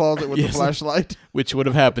me in a closet with a flashlight. Which would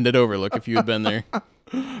have happened at Overlook if you had been there.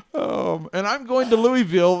 And I'm going to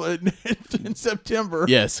Louisville in September.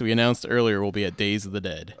 Yes, we announced earlier we'll be at Days of the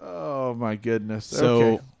Dead. Oh, my goodness. So,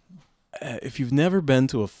 okay. If you've never been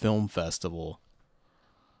to a film festival,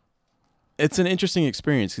 it's an interesting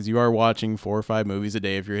experience because you are watching 4 or 5 movies a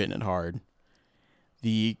day if you're hitting it hard.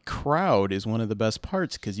 The crowd is one of the best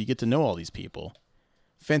parts because you get to know all these people.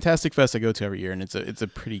 Fantastic Fest I go to every year, and it's a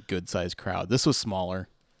pretty good-sized crowd. This was smaller.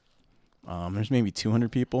 There's maybe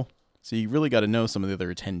 200 people. So you really got to know some of the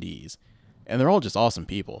other attendees. And they're all just awesome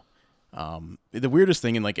people. The weirdest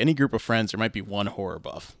thing, in like any group of friends, there might be one horror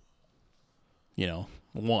buff.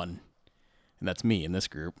 One. And that's me in this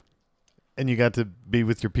group. And you got to be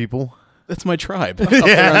with your people? That's my tribe. Up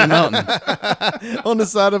there on the mountain. On the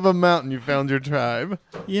side of a mountain, you found your tribe.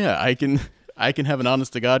 Yeah, I can have an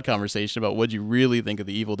honest-to-God conversation about what you really think of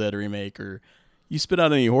the Evil Dead remake, or you spit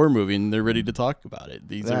out any horror movie and they're ready to talk about it.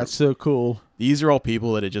 That's so cool. These are all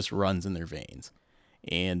people that it just runs in their veins.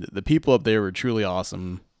 And the people up there were truly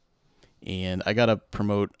awesome. And I got to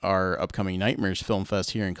promote our upcoming Nightmares Film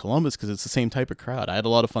Fest here in Columbus because it's the same type of crowd. I had a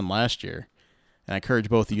lot of fun last year, and I encourage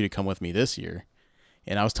both of you to come with me this year.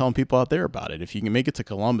 And I was telling people out there about it. If you can make it to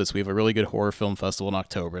Columbus, we have a really good horror film festival in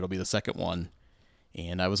October. It'll be the second one.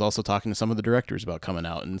 And I was also talking to some of the directors about coming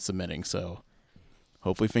out and submitting. So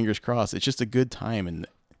hopefully, fingers crossed. It's just a good time. And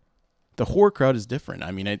the horror crowd is different. I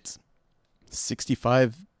mean, it's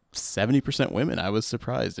 65-70% women. I was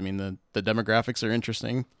surprised. I mean, the demographics are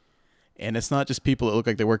interesting. And it's not just people that look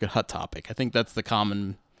like they work at Hot Topic. I think that's the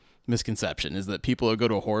common misconception, is that people that go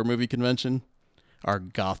to a horror movie convention are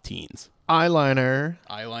goth teens. Eyeliner.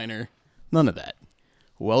 None of that.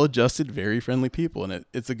 Well-adjusted, very friendly people, and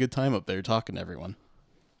it's a good time up there talking to everyone.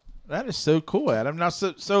 That is so cool, Adam. Now,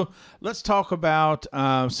 so let's talk about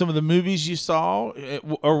some of the movies you saw,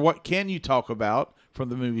 or what can you talk about from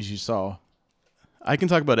the movies you saw? I can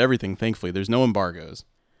talk about everything, thankfully. There's no embargoes.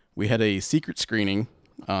 We had a secret screening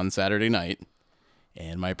on Saturday night,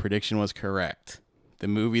 and my prediction was correct. The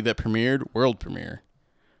movie that premiered, world premiere,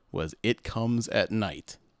 was It Comes at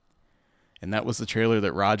Night. And that was the trailer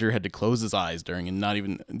that Roger had to close his eyes during and not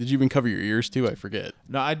even... Did you even cover your ears too? I forget.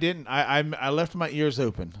 No, I didn't. I left my ears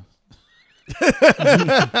open.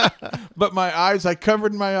 But my eyes, I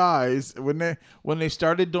covered my eyes when they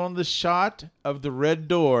started doing the shot of the red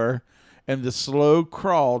door and the slow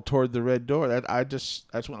crawl toward the red door. That I just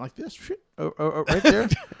went like this, right there,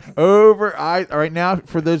 over. Right now,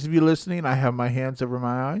 for those of you listening, I have my hands over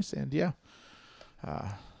my eyes, and yeah.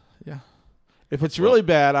 If it's really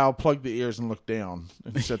bad, I'll plug the ears and look down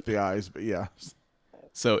and shut the eyes. But yeah.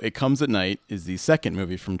 So It Comes at Night is the second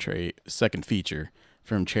feature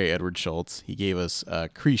from Trey Edward Schultz. He gave us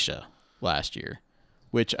Krisha last year,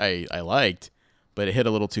 which I liked, but it hit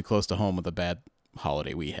a little too close to home with a bad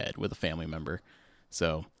holiday we had with a family member.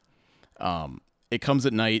 So It Comes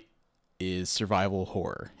at Night is survival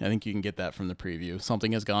horror. I think you can get that from the preview.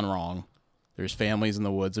 Something has gone wrong. There's families in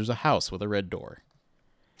the woods. There's a house with a red door.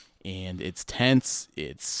 And it's tense.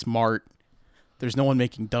 It's smart. There's no one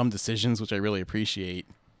making dumb decisions, which I really appreciate.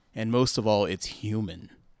 And most of all, it's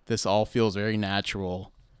human. This all feels very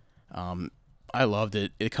natural. I loved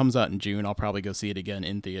it. It comes out in June. I'll probably go see it again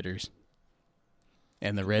in theaters.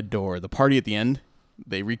 And the red door, the party at the end,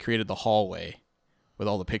 they recreated the hallway with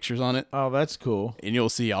all the pictures on it. Oh, that's cool. And you'll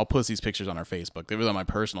see, I'll post these pictures on our Facebook. They were on my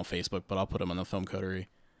personal Facebook, but I'll put them on the Film Coterie.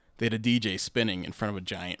 They had a DJ spinning in front of a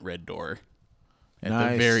giant red door at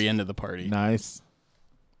the very end of the party. Nice.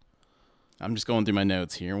 I'm just going through my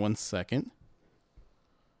notes here. 1 second.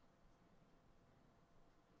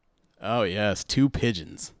 Oh, yes. Two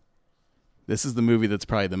Pigeons. This is the movie that's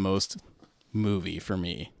probably the most movie for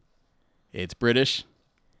me. It's British,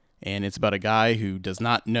 and it's about a guy who does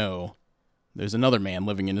not know there's another man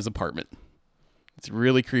living in his apartment. It's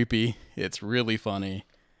really creepy. It's really funny,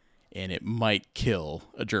 and it might kill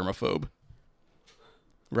a germaphobe.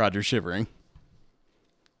 Roger shivering.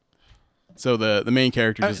 So the main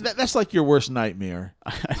character just... That's like your worst nightmare.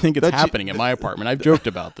 I think it's happening in my apartment. I've joked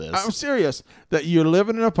about this. I'm serious. That you live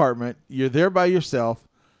in an apartment, you're there by yourself,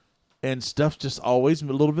 and stuff's just always a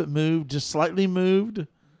little bit moved, just slightly moved.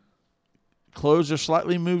 Clothes are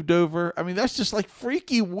slightly moved over. I mean, that's just like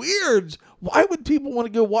freaky weird. Why would people want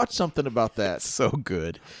to go watch something about that? It's so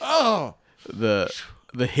good. Oh, The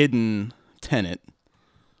hidden tenant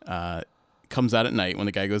comes out at night when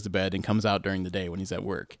the guy goes to bed and comes out during the day when he's at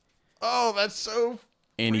work. oh, that's so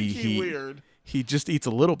And freaky weird. He just eats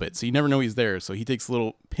a little bit, so you never know he's there. So he takes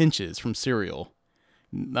little pinches from cereal.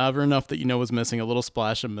 Never enough that you know is missing, a little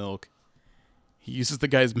splash of milk. He uses the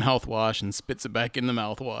guy's mouthwash and spits it back in the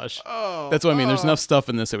mouthwash. Oh, that's what I mean. There's enough stuff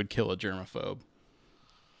in this that would kill a germaphobe.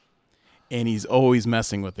 And he's always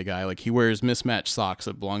messing with the guy. Like, he wears mismatched socks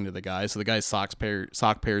that belong to the guy, so the guy's sock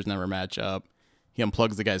pairs never match up. He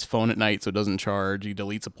unplugs the guy's phone at night so it doesn't charge. He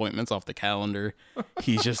deletes appointments off the calendar.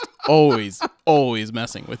 He's just always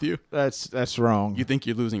messing with you. That's wrong. You think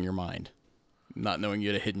you're losing your mind, not knowing you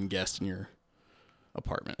had a hidden guest in your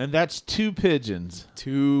apartment. And that's Two Pigeons.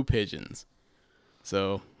 Two Pigeons.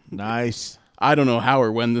 So Nice. I don't know how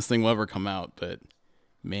or when this thing will ever come out, but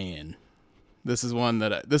man, this is one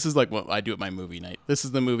that this is like what I do at my movie night. This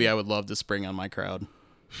is the movie I would love to spring on my crowd.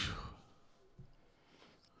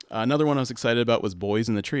 Another one I was excited about was Boys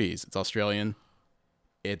in the Trees. It's Australian.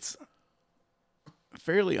 It's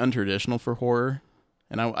fairly untraditional for horror,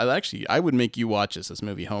 and I would make you watch this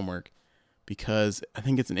movie homework because I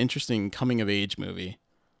think it's an interesting coming of age movie.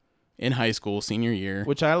 In high school, senior year.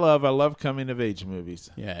 Which I love. I love coming of age movies.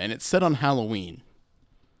 Yeah, and it's set on Halloween.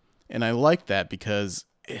 And I like that because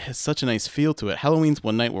it has such a nice feel to it. Halloween's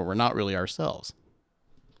one night where we're not really ourselves.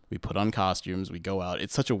 We put on costumes, we go out.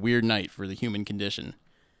 It's such a weird night for the human condition.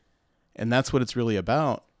 And that's what it's really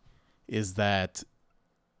about, is that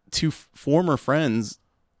two former friends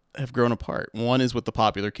have grown apart. One is with the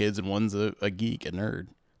popular kids and one's a geek, a nerd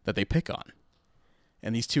that they pick on.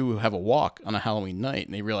 And these two have a walk on a Halloween night,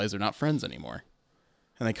 and they realize they're not friends anymore.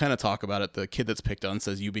 And they kind of talk about it. The kid that's picked on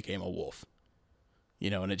says, "You became a wolf." You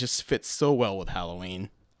know, and it just fits so well with Halloween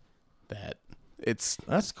that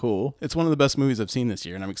that's cool. It's one of the best movies I've seen this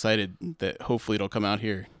year, and I'm excited that hopefully it'll come out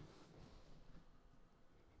here.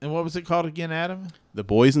 And what was it called again, Adam? The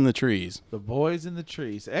Boys in the Trees. The Boys in the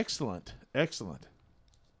Trees. Excellent. Excellent.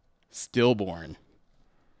 Stillborn.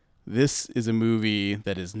 This is a movie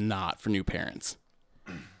that is not for new parents.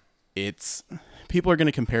 People are going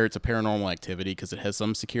to compare it to Paranormal Activity because it has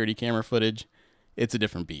some security camera footage. It's a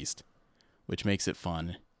different beast, which makes it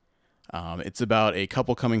fun. It's about a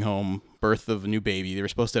couple coming home, birth of a new baby. They were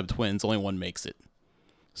supposed to have twins. Only one makes it.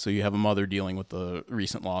 So you have a mother dealing with the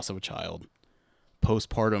recent loss of a child.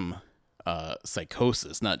 Postpartum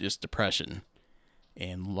psychosis, not just depression.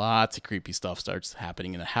 And lots of creepy stuff starts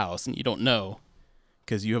happening in the house, and you don't know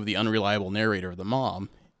because you have the unreliable narrator of the mom.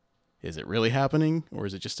 Is it really happening, or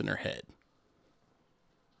is it just in her head?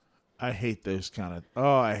 I hate those kind of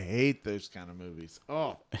movies.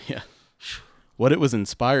 Oh. Yeah. What it was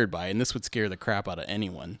inspired by, and this would scare the crap out of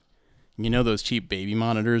anyone, You know those cheap baby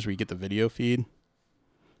monitors where you get the video feed?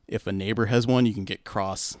 If a neighbor has one, you can get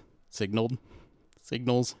cross signals.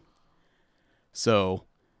 So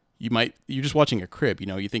you're just watching a crib,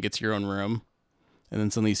 you think it's your own room, and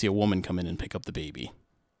then suddenly you see a woman come in and pick up the baby.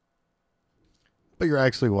 But you're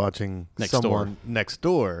actually watching someone next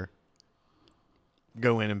door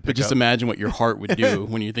go in and pick up. But just imagine what your heart would do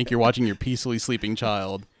when you think you're watching your peacefully sleeping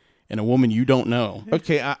child and a woman you don't know.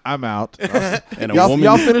 Okay, I'm out. And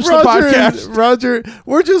y'all finish the podcast. Roger,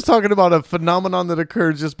 we're just talking about a phenomenon that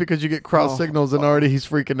occurs just because you get cross signals and already he's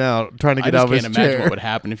freaking out, trying to get out of his chair. I just can't imagine what would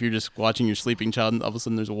happen if you're just watching your sleeping child and all of a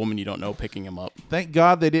sudden there's a woman you don't know picking him up. Thank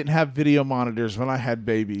God they didn't have video monitors when I had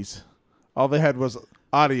babies. All they had was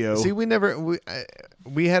audio. See, we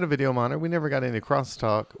had a video monitor. We never got any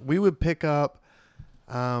crosstalk. We would pick up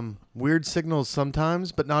weird signals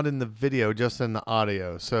sometimes, but not in the video, just in the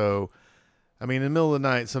audio. So, I mean, in the middle of the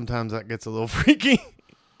night, sometimes that gets a little freaky.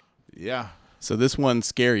 Yeah. So this one's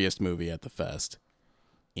scariest movie at the fest.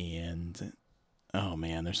 And, oh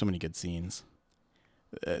man, there's so many good scenes.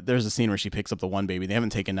 There's a scene where she picks up the one baby. They haven't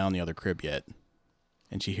taken down the other crib yet.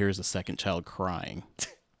 And she hears the second child crying.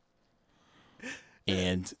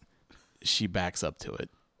 And she backs up to it.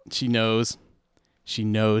 She knows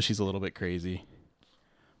she's a little bit crazy.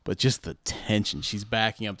 But just the tension. She's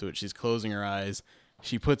backing up to it. She's closing her eyes.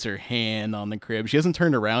 She puts her hand on the crib. She hasn't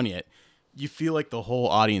turned around yet. You feel like the whole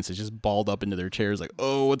audience is just balled up into their chairs like,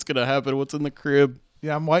 oh, what's going to happen? What's in the crib?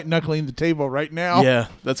 Yeah, I'm white-knuckling the table right now. Yeah,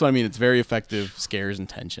 that's what I mean. It's very effective scares and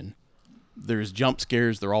tension. There's jump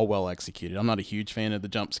scares. They're all well executed. I'm not a huge fan of the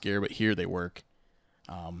jump scare, but here they work.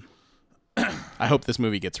 I hope this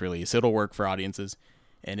movie gets released. It'll work for audiences,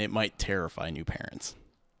 and it might terrify new parents.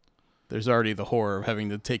 There's already the horror of having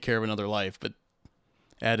to take care of another life, but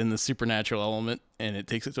add in the supernatural element, and it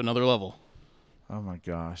takes it to another level. Oh, my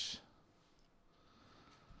gosh.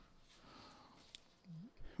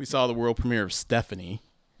 We saw the world premiere of Stephanie,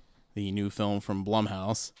 the new film from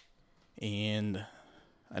Blumhouse, and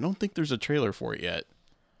I don't think there's a trailer for it yet.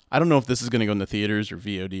 I don't know if this is going to go in the theaters or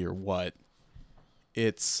VOD or what.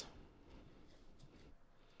 It's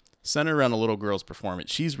centered around a little girl's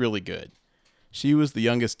performance. She's really good. She was the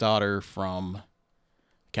youngest daughter from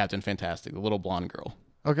Captain Fantastic, the little blonde girl.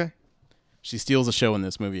 Okay. She steals the show in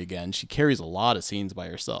this movie again. She carries a lot of scenes by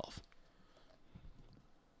herself.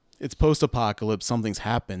 It's post-apocalypse, something's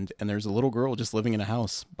happened, and there's a little girl just living in a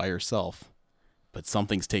house by herself. But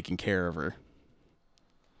something's taking care of her.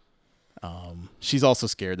 She's also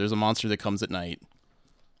scared. There's a monster that comes at night.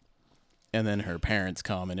 And then her parents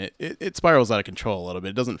come, and it spirals out of control a little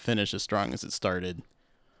bit. It doesn't finish as strong as it started.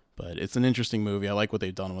 But it's an interesting movie. I like what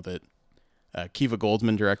they've done with it. Kiva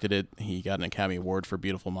Goldsman directed it. He got an Academy Award for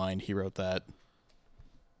Beautiful Mind. He wrote that.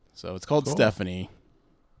 So it's called Stephanie.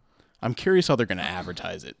 I'm curious how they're going to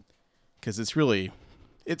advertise it. Because it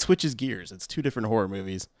switches gears. It's two different horror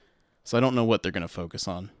movies. So I don't know what they're going to focus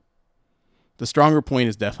on. The stronger point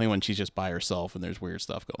is definitely when she's just by herself and there's weird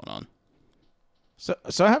stuff going on. So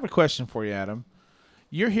I have a question for you, Adam.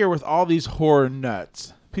 You're here with all these horror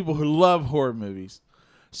nuts, people who love horror movies.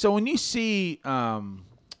 So when you see one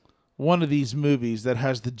of these movies that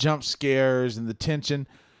has the jump scares and the tension,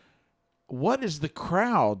 what is the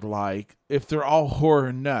crowd like if they're all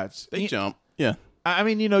horror nuts? They jump, yeah. I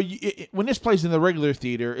mean, when this plays in the regular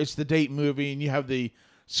theater, it's the date movie, and you have the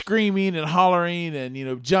screaming and hollering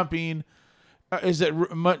and jumping.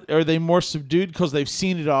 Are they more subdued because they've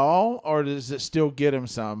seen it all, or does it still get them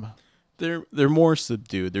some? They're more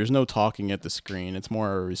subdued. There's no talking at the screen. It's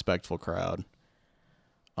more a respectful crowd.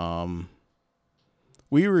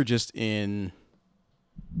 We were just in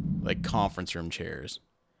like conference room chairs,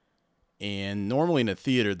 and normally in a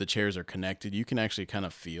theater the chairs are connected. You can actually kind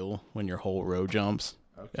of feel when your whole row jumps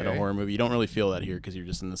at a horror movie. You don't really feel that here because you're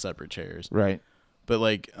just in the separate chairs. Right. But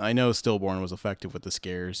like I know Stillborn was effective with the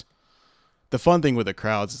scares. The fun thing with the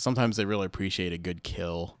crowds is sometimes they really appreciate a good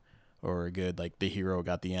kill or a good, like, the hero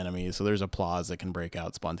got the enemy. So there's applause that can break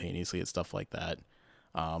out spontaneously and stuff like that.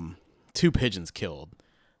 2 pigeons killed.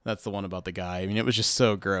 That's the one about the guy. I mean, it was just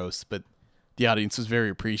so gross, but the audience was very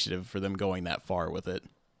appreciative for them going that far with it.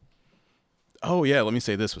 Oh, yeah, let me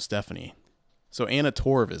say this with Stephanie. So Anna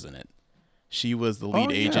Torv is in it. She was the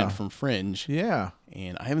lead agent from Fringe. Yeah.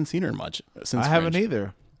 And I haven't seen her much since Fringe. I haven't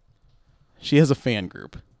either. She has a fan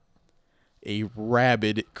group. A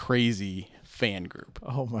rabid, crazy fan group.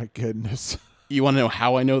 Oh, my goodness. You want to know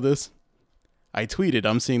how I know this? I tweeted,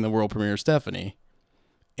 I'm seeing the world premiere of Stephanie.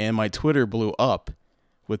 And my Twitter blew up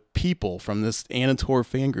with people from this Anna Torv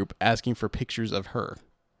fan group asking for pictures of her.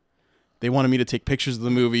 They wanted me to take pictures of the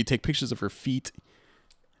movie, take pictures of her feet.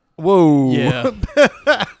 Whoa. Yeah.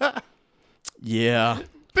 Yeah.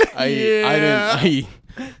 I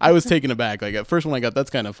was taken aback. Like at first when I got, that's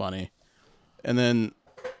kind of funny. And then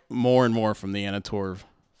more and more from the Anna Torv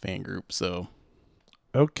fan group. So,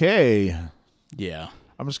 Okay. yeah.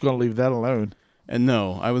 I'm just going to leave that alone. And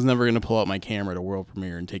no, I was never going to pull out my camera at a world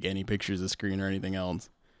premiere and take any pictures of the screen or anything else.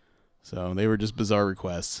 So they were just bizarre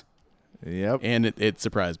requests. Yep. And it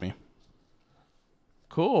surprised me.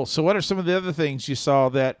 Cool. So what are some of the other things you saw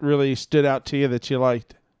that really stood out to you that you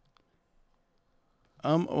liked?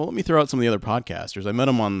 Well, let me throw out some of the other podcasters. I met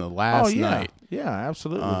them on the last night. Yeah,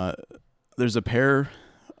 absolutely. There's a pair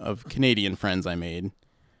of Canadian friends I made,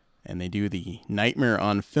 and they do the Nightmare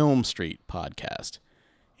on Film Street podcast.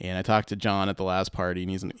 And I talked to John at the last party,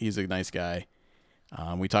 and he's a nice guy.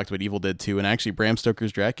 We talked about Evil Dead 2, and actually Bram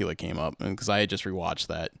Stoker's Dracula came up, because I had just rewatched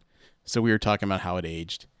that. So we were talking about how it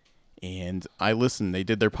aged. And I listened. They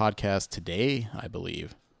did their podcast today, I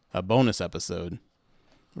believe, a bonus episode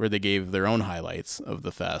where they gave their own highlights of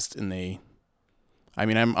the fest. And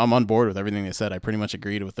I'm on board with everything they said. I pretty much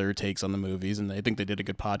agreed with their takes on the movies, and I think they did a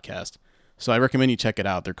good podcast. So I recommend you check it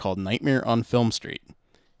out. They're called Nightmare on Film Street,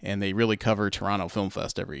 and they really cover Toronto Film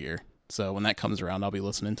Fest every year. So when that comes around, I'll be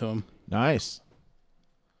listening to them. Nice.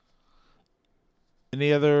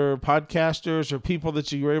 Any other podcasters or people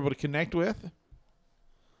that you were able to connect with?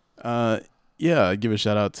 Yeah, I'd give a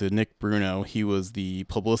shout out to Nick Bruno. He was the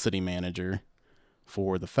publicity manager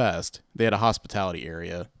for the fest. They had a hospitality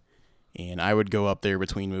area, and I would go up there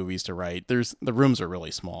between movies to write. The rooms are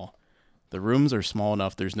really small. The rooms are small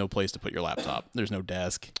enough there's no place to put your laptop. There's no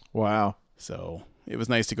desk. Wow. So it was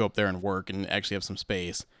nice to go up there and work and actually have some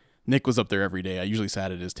space. Nick was up there every day. I usually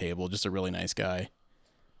sat at his table, just a really nice guy.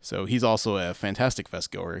 So he's also a Fantastic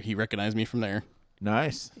Fest goer. He recognized me from there.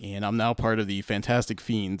 Nice. And I'm now part of the Fantastic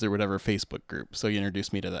Fiends or whatever Facebook group. So he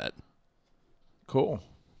introduced me to that. Cool.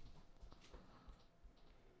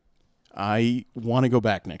 I want to go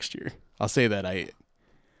back next year. I'll say that.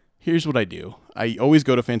 Here's what I do. I always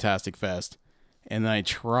go to Fantastic Fest, and then I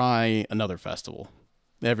try another festival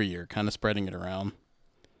every year, kind of spreading it around.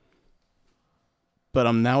 But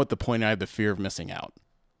I'm now at the point I have the fear of missing out.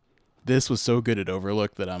 This was so good at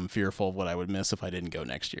Overlook that I'm fearful of what I would miss if I didn't go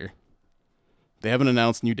next year. They haven't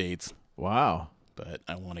announced new dates. Wow. But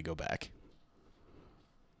I want to go back.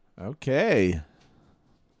 Okay.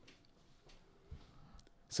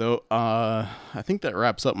 So I think that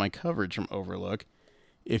wraps up my coverage from Overlook.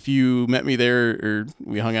 If you met me there or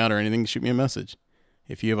we hung out or anything, shoot me a message.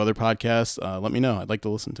 If you have other podcasts, let me know. I'd like to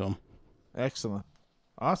listen to them. Excellent.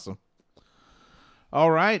 Awesome. All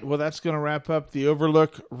right. Well, that's going to wrap up the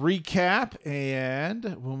Overlook recap.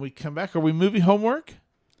 And when we come back, are we movie homework?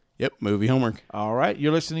 Yep, movie homework. All right.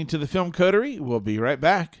 You're listening to the Film Coterie. We'll be right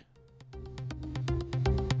back.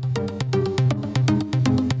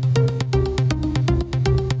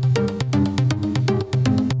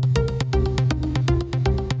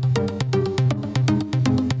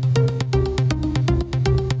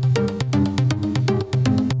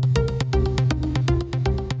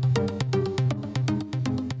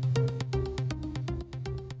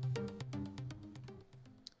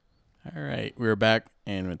 We're back,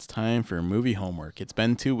 and it's time for movie homework. It's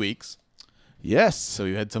been 2 weeks. Yes. So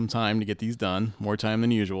you had some time to get these done, more time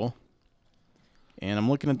than usual. And I'm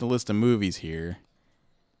looking at the list of movies here,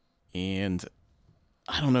 and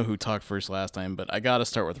I don't know who talked first last time, but I got to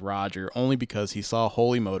start with Roger, only because he saw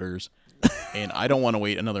Holy Motors, and I don't want to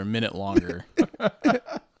wait another minute longer. I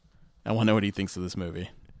want to know what he thinks of this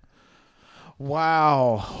movie.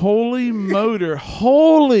 Wow. Holy Motors.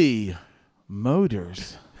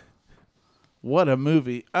 What a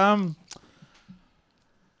movie. I'll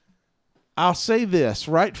say this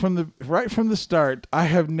right from the start. I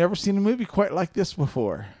have never seen a movie quite like this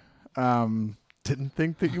before. Didn't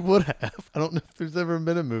think that you would have. I don't know if there's ever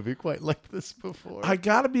been a movie quite like this before. I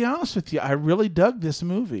got to be honest with you. I really dug this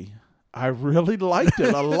movie. I really liked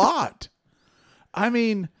it a lot. I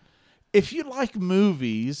mean, if you like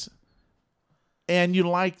movies and you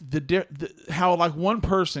like how like one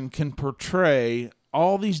person can portray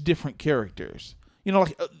all these different characters,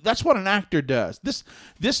 like that's what an actor does.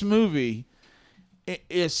 This movie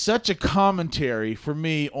is such a commentary for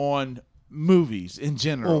me on movies in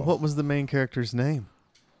general. Well, what was the main character's name?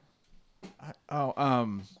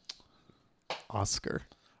 Oscar.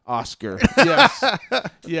 Yes.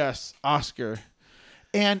 Yes, Oscar.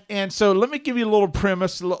 And so let me give you a little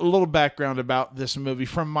premise, a little background about this movie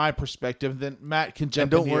from my perspective. Then Matt can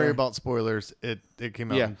jump in. And don't worry about spoilers. It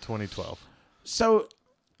came out in 2012. So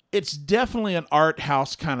it's definitely an art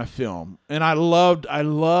house kind of film, and I loved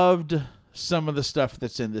some of the stuff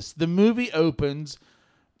that's in this. The movie opens,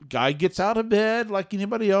 guy gets out of bed like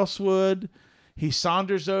anybody else would. he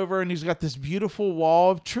saunters over and he's got this beautiful wall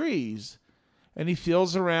of trees. And he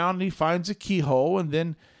feels around and he finds a keyhole, and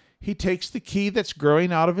then he takes the key that's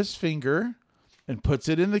growing out of his finger and puts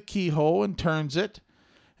it in the keyhole and turns it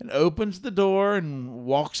and opens the door and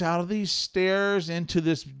walks out of these stairs into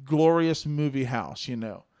this glorious movie house,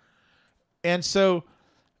 And so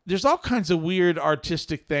there's all kinds of weird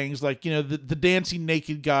artistic things, like, the dancing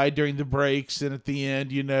naked guy during the breaks and at the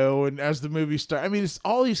end, and as the movie starts. I mean, it's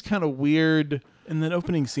all these kind of weird. In that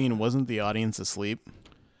opening scene, wasn't the audience asleep?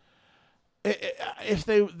 If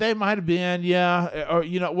they might have been, yeah, or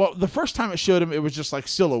well, the first time it showed him, it was just like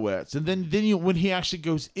silhouettes, and then when he actually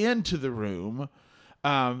goes into the room,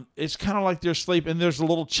 it's kind of like they're asleep, and there's a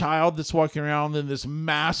little child that's walking around, and this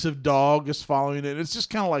massive dog is following it. It's just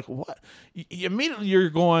kind of like, what? Immediately you're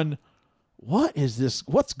going, what is this?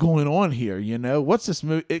 What's going on here? What's this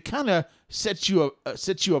movie? It kind of sets you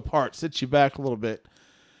apart, sets you back a little bit,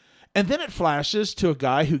 and then it flashes to a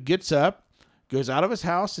guy who gets up, goes out of his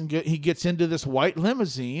house, and he gets into this white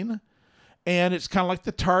limousine, and it's kind of like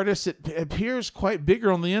the TARDIS. It appears quite bigger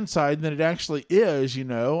on the inside than it actually is,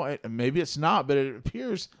 Maybe it's not, but it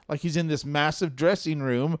appears like he's in this massive dressing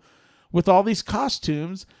room with all these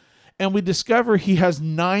costumes, and we discover he has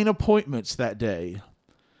 9 appointments that day.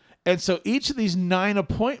 And so each of these 9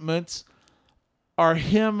 appointments are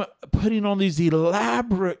him putting on these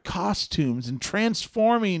elaborate costumes and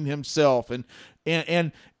transforming himself and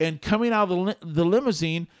coming out of the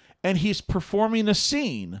limousine, and he's performing a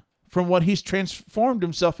scene from what he's transformed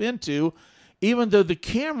himself into, even though the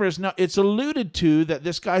cameras, now it's alluded to that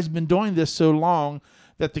this guy's been doing this so long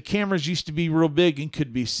that the cameras used to be real big and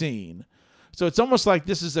could be seen. So it's almost like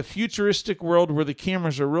this is a futuristic world where the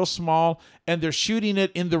cameras are real small and they're shooting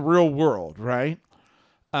it in the real world, right?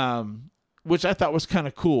 Which I thought was kind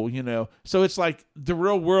of cool, So it's like the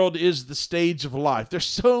real world is the stage of life. There's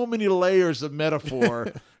so many layers of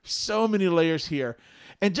metaphor, so many layers here.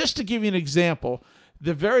 And just to give you an example,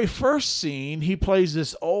 the very first scene, he plays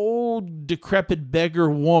this old, decrepit beggar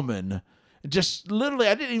woman. Just literally,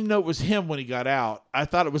 I didn't even know it was him when he got out. I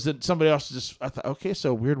thought it was somebody else. I thought, okay, so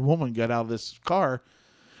a weird woman got out of this car.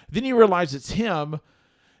 Then you realize it's him.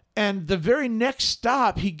 And the very next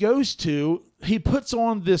stop he goes to, he puts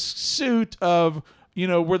on this suit of,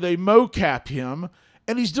 where they mocap him,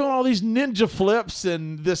 and he's doing all these ninja flips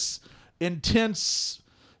and this intense,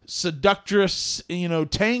 seductress,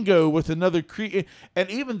 tango with another creature. And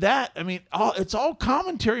even that, I mean, it's all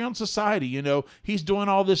commentary on society. He's doing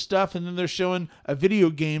all this stuff, and then they're showing a video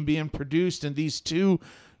game being produced, and these 2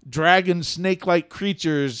 dragon snake-like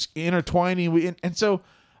creatures intertwining. And so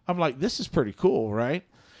I'm like, this is pretty cool, right?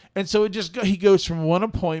 And so he goes from one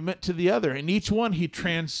appointment to the other, and each one he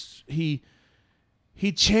changes,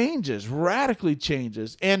 radically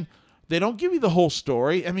changes, and they don't give you the whole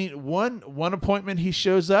story. I mean, one appointment he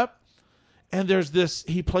shows up, and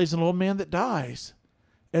he plays an old man that dies,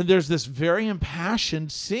 and there's this very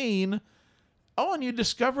impassioned scene. Oh, and you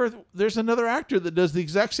discover there's another actor that does the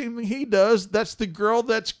exact same thing he does. That's the girl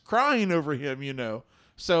that's crying over him,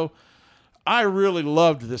 So I really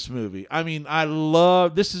loved this movie. I mean,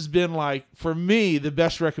 this has been, like, for me, the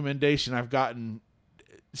best recommendation I've gotten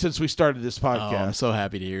since we started this podcast. Oh, I'm so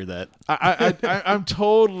happy to hear that. I'm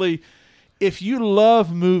totally, if you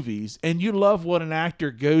love movies and you love what an actor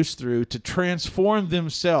goes through to transform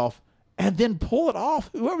themselves and then pull it off,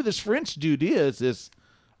 whoever this French dude is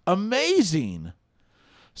amazing.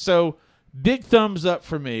 So big thumbs up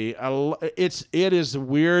for me. It is a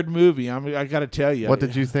weird movie. I got to tell you. What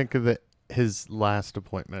did you think of his last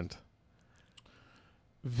appointment?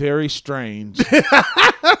 Very strange.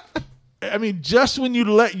 I mean, just when you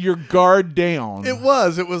let your guard down. It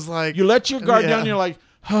was like... You let your guard down, and you're like,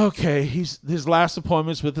 okay, his last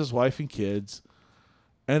appointment's with his wife and kids.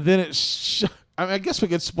 And then I guess we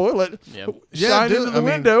could spoil it. Yep. Shine into the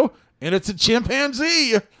window, and it's a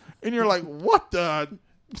chimpanzee. And you're like, what the...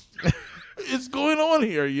 is going on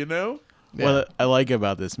here, Yeah. What I like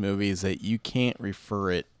about this movie is that you can't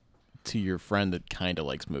refer it to your friend that kind of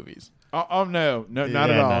likes movies. Oh no, not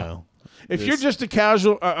at all. No. If you're just a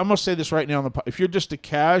casual, I'm gonna say this right now on the. If you're just a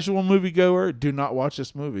casual moviegoer, do not watch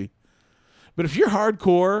this movie. But if you're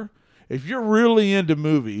hardcore, if you're really into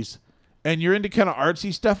movies and you're into kind of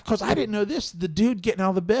artsy stuff, because I didn't know this, the dude getting out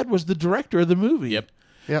of the bed was the director of the movie. Yep.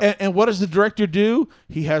 And what does the director do?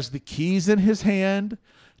 He has the keys in his hand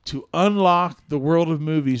to unlock the world of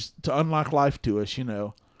movies, to unlock life to us.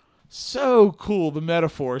 So cool, the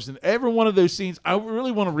metaphors and every one of those scenes. I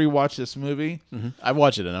really want to rewatch this movie. Mm-hmm. I've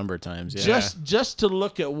watched it a number of times. Yeah. Just to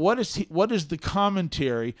look at what is the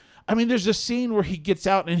commentary. I mean, there's a scene where he gets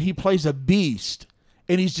out and he plays a beast,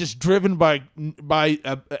 and he's just driven by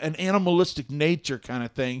an animalistic nature kind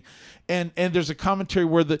of thing, and there's a commentary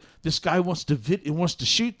where this guy wants to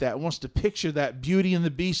shoot that, wants to picture that Beauty and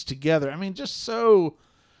the Beast together. I mean, just so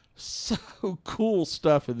cool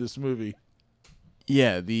stuff in this movie.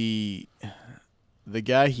 Yeah, the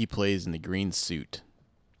guy he plays in the green suit.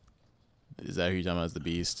 Is that who you're talking about as the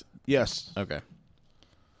Beast? Yes. Okay.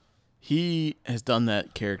 He has done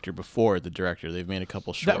that character before, the director. They've made a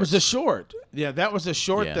couple shorts. That was a short. Yeah, that was a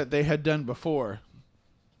short Yeah. that they had done before.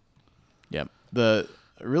 Yep. The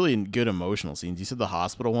really good emotional scenes. You said the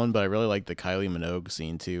hospital one, but I really like the Kylie Minogue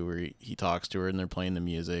scene too, where he talks to her and they're playing the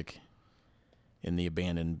music in the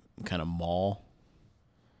abandoned kind of mall.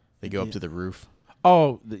 They go up to the roof.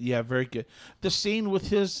 Oh, yeah, very good. The scene with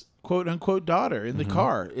his quote-unquote daughter in the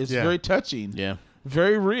car is very touching. Yeah.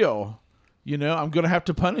 Very real. You know, I'm going to have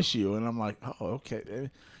to punish you. And I'm like, oh, okay.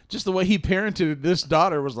 Just the way he parented this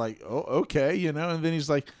daughter was like, oh, okay, you know. And then he's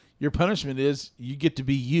like, your punishment is you get to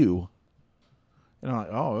be you. And I'm like,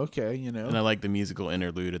 oh, okay, you know. And I like the musical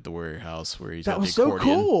interlude at the warehouse where he's got That was the so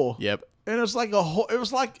accordion. cool. Yep. And it was like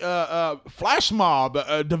a flash mob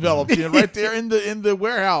developed right there in the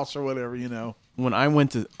warehouse or whatever, you know. When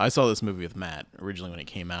I saw this movie with Matt originally when it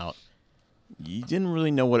came out. You didn't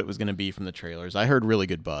really know what it was going to be from the trailers. I heard really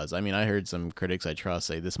good buzz. I mean, I heard some critics I trust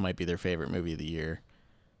say this might be their favorite movie of the year.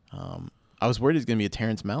 I was worried it was going to be a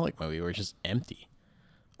Terrence Malick movie where it's just empty.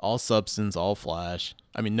 All substance, all flash.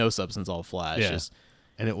 I mean, no substance, all flash. Yeah. Just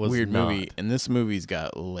And it was weird not. movie. And this movie's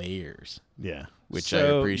got layers, Yeah. which I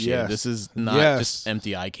So, appreciate. yes. This is not Yes. just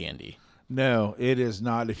empty eye candy. No, it is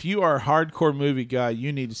not. If you are a hardcore movie guy,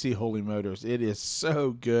 you need to see Holy Motors. It is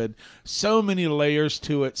so good. So many layers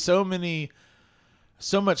to it. So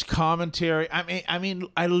much commentary. I mean,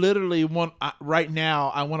 I literally want right now.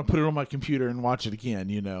 I want to put it on my computer and watch it again.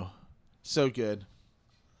 You know, so good.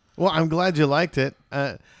 Well, I'm glad you liked it.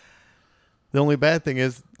 The only bad thing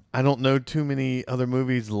is I don't know too many other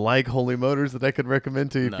movies like Holy Motors that I could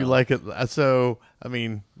recommend to you if you No. like it. So, I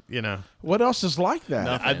mean, you know, What else is like that?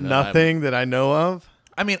 Nothing. nothing that I know of.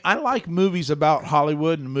 I mean, I like movies about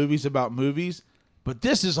Hollywood and movies about movies, but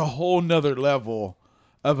this is a whole nother level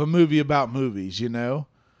of a movie about movies. You know.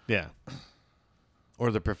 Yeah.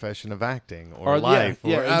 Or the profession of acting or life.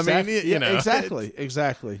 Yeah, or, exactly. I mean, you know.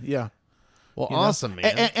 Exactly. Yeah. Well, You know? awesome,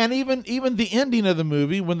 man. And even the ending of the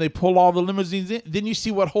movie, when they pull all the limousines in, then you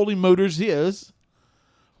see what Holy Motors is.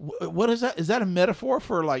 What is that? Is that a metaphor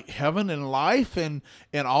for like heaven and life and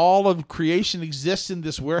all of creation exists in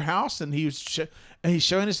this warehouse? And he's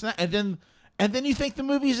showing us that, and then you think the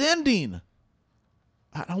movie's ending.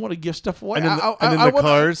 I don't want to give stuff away. And then,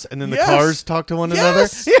 the Yes. cars talk to one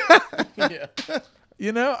Yes. another.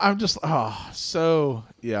 You know, I'm just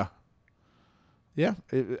yeah.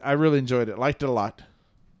 I really enjoyed it. Liked it a lot.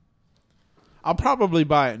 I'll probably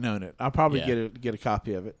buy it and own it. I'll probably Yeah. get a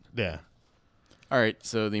copy of it. Yeah. All right,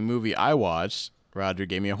 so the movie I watched, Roger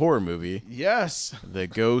gave me a horror movie, Yes. The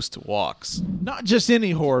Ghost Walks. Not just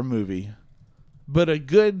any horror movie, but a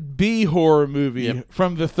good B horror movie Yep.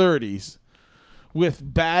 from the 30s with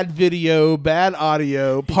bad video, bad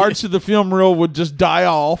audio. Parts of the film reel would just die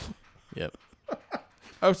off. Yep.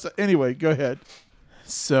 Anyway, go ahead.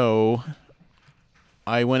 So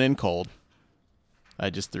I went in cold. I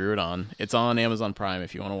just threw it on. It's on Amazon Prime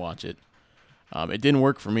if you want to watch it. It didn't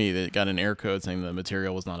work for me. They got an error code saying the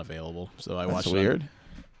material was not available. So I watched it.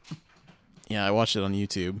 Yeah, I watched it on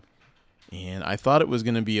YouTube. And I thought it was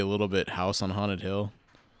going to be a little bit House on Haunted Hill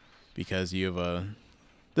because you have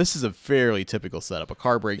this is a fairly typical setup. A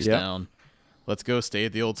car breaks Yep. down. Let's go stay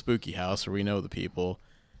at the old spooky house where we know the people.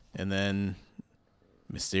 And then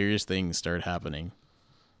mysterious things start happening.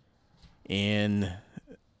 And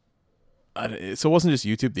so it wasn't just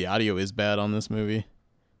YouTube. The audio is bad on this movie.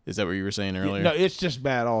 Is that what you were saying earlier? No, it's just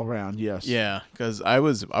bad all around. Yes. Yeah, because I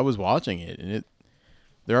was watching it, and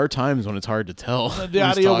there are times when it's hard to tell. The who's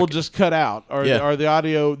audio will talking. just cut out, or Yeah. or the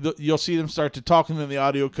audio. You'll see them start to talk, and then the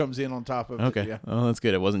audio comes in on top of it. Okay. Yeah. Oh, that's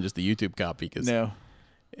good. It wasn't just the YouTube copy because No.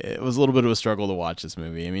 it was a little bit of a struggle to watch this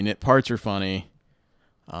movie. I mean, parts are funny.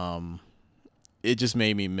 It just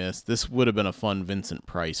made me miss. This would have been a fun Vincent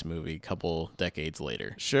Price movie a couple decades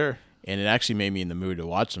later. Sure. And it actually made me in the mood to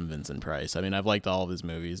watch some Vincent Price. I mean, I've liked all of his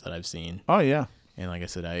movies that I've seen. Oh yeah. And like I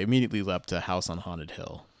said, I immediately leapt to House on Haunted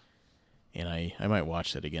Hill. And I might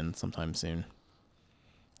watch that again sometime soon.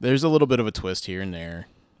 There's a little bit of a twist here and there.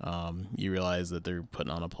 You realize that they're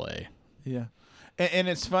putting on a play. Yeah. And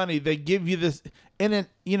it's funny, they give you this, and it,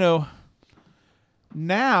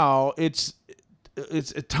 now it's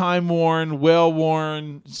a time worn, well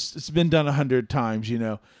worn. It's been done 100 times.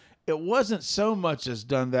 It wasn't so much as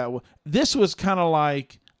done that way. This was kind of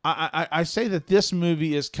like I say that this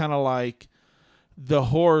movie is kind of like the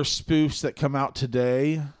horror spoofs that come out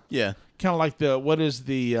today. Yeah. Kind of like what is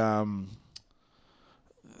the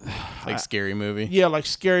Like Scary Movie. Yeah, like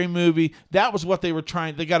Scary Movie. That was what they were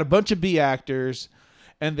trying. They got a bunch of B actors,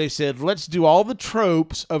 and they said, let's do all the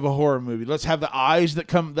tropes of a horror movie. Let's have the eyes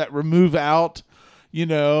that remove out, In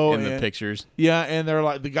the pictures. Yeah, and they're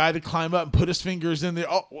like the guy to climb up and put his fingers in there.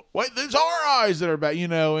 Oh, wait, there's our eyes that are back,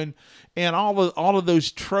 and all of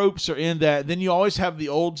those tropes are in that. Then you always have the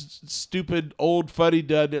old stupid old fuddy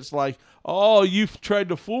dud that's like, oh, you've tried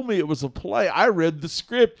to fool me. It was a play. I read the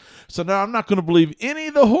script, so now I'm not going to believe any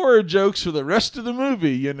of the horror jokes for the rest of the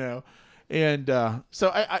movie, And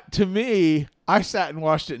so to me, I sat and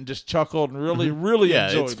watched it and just chuckled and really enjoyed it.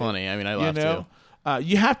 Yeah, it's funny. I mean, I laughed too.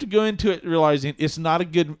 You have to go into it realizing it's not a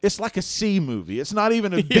good. It's like a C movie. It's not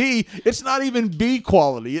even a B. It's not even B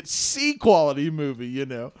quality. It's C quality movie.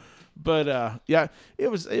 But yeah, it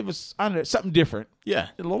was. I don't know, something different. Yeah,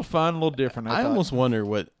 a little fun, a little different. I almost wonder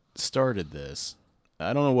what started this.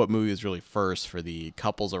 I don't know what movie was really first for the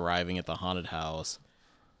couples arriving at the haunted house.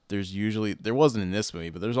 There wasn't in this movie,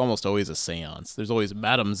 but there's almost always a seance. There's always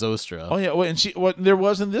Madame Zostra. Oh yeah, and there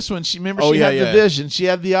was in this one. She had the vision. She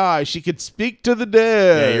had the eye. She could speak to the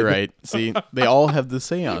dead. Yeah, you're right. See, they all have the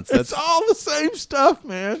seance. It's all the same stuff,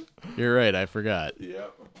 man. You're right. I forgot.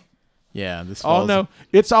 Yep. Yeah, this. Oh no,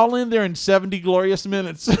 it's all in there in 70 glorious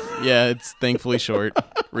minutes. Yeah, it's thankfully short,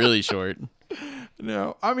 really short.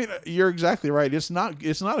 No, I mean you're exactly right. It's not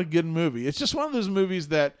a good movie. It's just one of those movies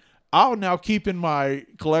that I'll now keep in my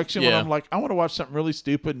collection when I'm like, I want to watch something really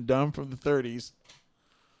stupid and dumb from the 30s.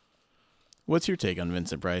 What's your take on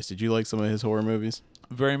Vincent Price? Did you like some of his horror movies?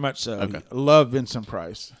 Very much so. Okay. Love Vincent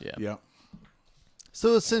Price. Yeah.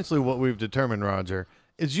 So essentially what we've determined, Roger,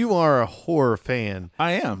 is you are a horror fan.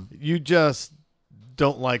 I am. You just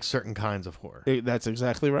don't like certain kinds of horror. That's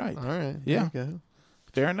exactly right. All right. Yeah. There you go.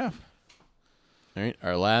 Fair enough. All right.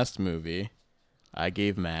 Our last movie, I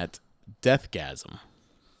gave Matt Deathgasm.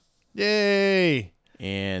 Yay!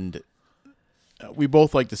 And we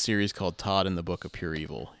both like the series called Todd and the Book of Pure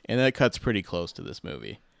Evil. And that cuts pretty close to this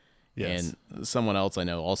movie. Yes. And someone else I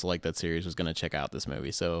know also liked that series was going to check out this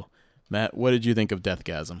movie. So, Matt, what did you think of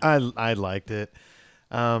Deathgasm? I liked it.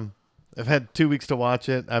 I've had 2 weeks to watch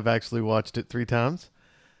it. I've actually watched it 3 times.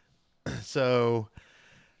 So,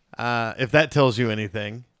 if that tells you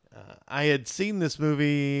anything, I had seen this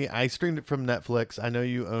movie. I streamed it from Netflix. I know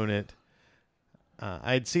you own it.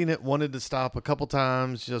 I had seen it, wanted to stop a couple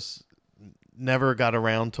times, just never got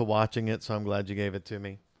around to watching it, so I'm glad you gave it to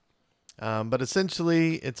me. But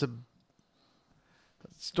essentially, it's a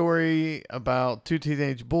story about 2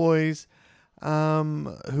 teenage boys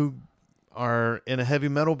who are in a heavy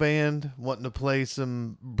metal band, wanting to play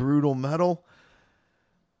some brutal metal.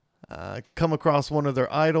 Come across one of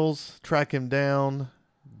their idols, track him down,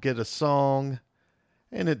 get a song,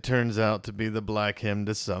 and it turns out to be the black hymn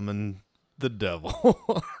to summon the devil.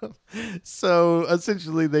 So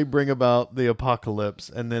essentially they bring about the apocalypse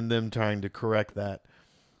and then them trying to correct that.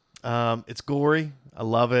 It's gory. I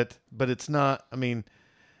love it, but it's not,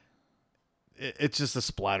 it's just a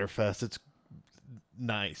splatter fest. It's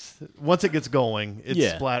nice. Once it gets going,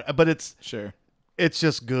 it's splatter, but it's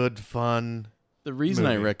just good fun. The reason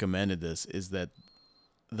movie. I recommended this is that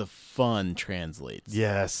the fun translates.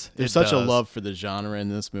 Yes. There's such a love for the genre in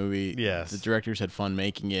this movie. Yes. The directors had fun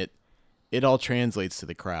making it. It all translates to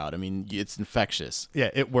the crowd. It's infectious.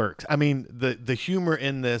 Yeah, it works. The humor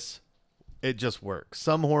in this, it just works.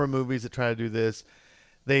 Some horror movies that try to do this,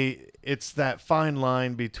 it's that fine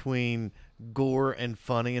line between gore and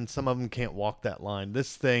funny, and some of them can't walk that line.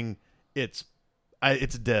 This thing, it's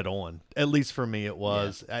dead on. At least for me, it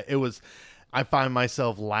was. Yeah. It was. I find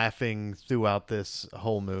myself laughing throughout this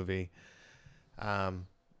whole movie.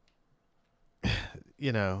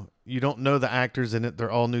 You don't know the actors in it. They're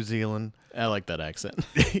all New Zealand. I like that accent.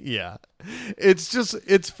 Yeah.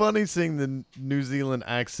 It's funny seeing the New Zealand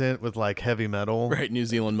accent with like heavy metal. Right, New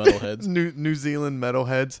Zealand metalheads. New Zealand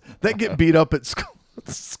metalheads that get beat up at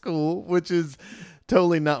school, which is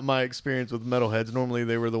totally not my experience with metalheads. Normally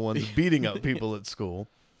they were the ones beating up people at school.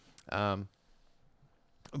 But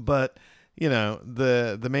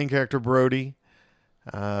the main character Brody,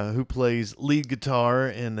 who plays lead guitar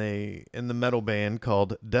in the metal band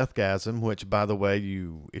called Deathgasm, which, by the way,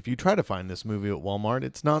 if you try to find this movie at Walmart,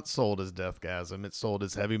 it's not sold as Deathgasm. It's sold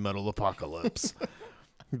as Heavy Metal Apocalypse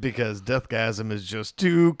because Deathgasm is just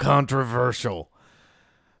too controversial.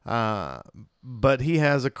 But he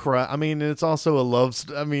has a it's also a love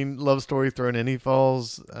story thrown in. He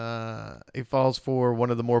falls for one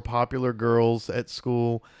of the more popular girls at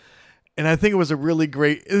school. And I think it was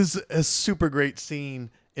a super great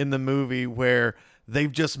scene in the movie where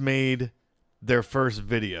they've just made their first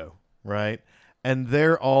video, right? And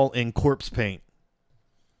they're all in corpse paint.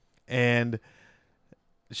 And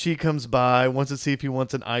she comes by, wants to see if he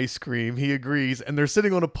wants an ice cream. He agrees, and they're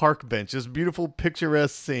sitting on a park bench. This beautiful,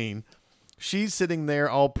 picturesque scene. She's sitting there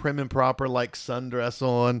all prim and proper, like sundress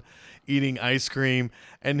on, eating ice cream.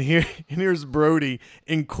 And here's Brody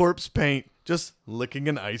in corpse paint, just licking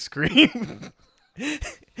an ice cream.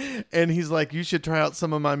 And he's like, you should try out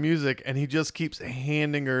some of my music. And he just keeps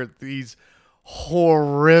handing her these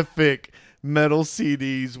horrific metal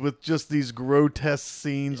CDs with just these grotesque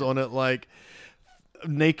scenes on it, like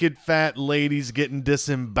naked fat ladies getting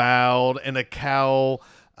disemboweled and a cow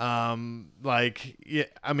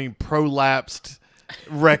prolapsed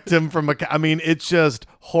rectum from a cow. I mean, it's just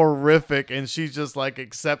horrific, and she's just like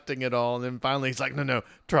accepting it all. And then finally he's like, no,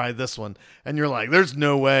 try this one. And you're like, there's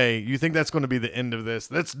no way you think that's going to be the end of this.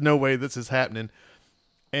 That's no way this is happening.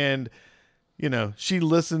 And you know, she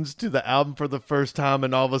listens to the album for the first time,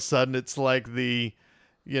 and all of a sudden it's like the,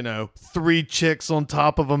 you know, 3 chicks on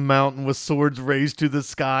top of a mountain with swords raised to the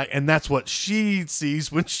sky. And that's what she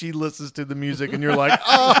sees when she listens to the music. And you're like,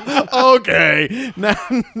 oh, okay.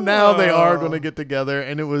 Now they are going to get together.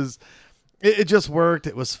 And it just worked.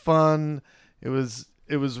 It was fun. It was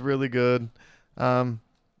really good.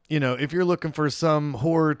 You know, if you're looking for some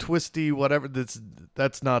horror, twisty, whatever,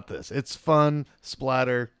 that's not this. It's fun,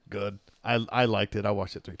 splatter, good. I liked it. I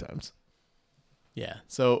watched it 3 times. Yeah.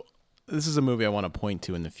 So this is a movie I want to point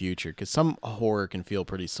to in the future because some horror can feel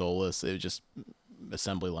pretty soulless. It was just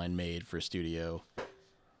assembly line made for studio.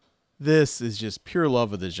 This is just pure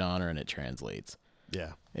love of the genre, and it translates.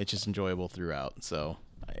 Yeah. It's just enjoyable throughout. So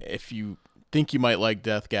if you think you might like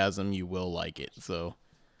Deathgasm, you will like it. So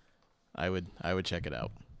I would check it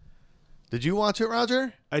out. Did you watch it,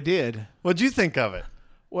 Roger? I did. What'd you think of it?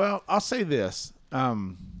 Well, I'll say this.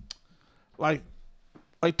 Like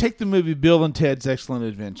take the movie Bill and Ted's Excellent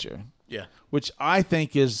Adventure. Yeah. Which I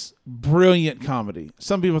think is brilliant comedy.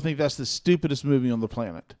 Some people think that's the stupidest movie on the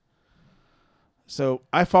planet. So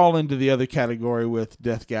I fall into the other category with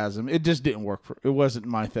Deathgasm. It just didn't work it wasn't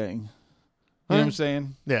my thing. You know what I'm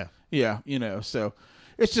saying? Yeah. Yeah, you know, so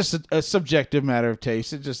it's just a subjective matter of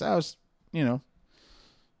taste. It just, I wasn't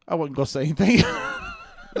going to say anything.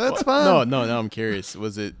 That's fine. No, I'm curious.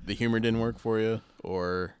 Was it the humor didn't work for you,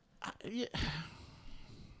 or? Yeah.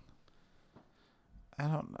 I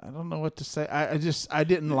don't know what to say. I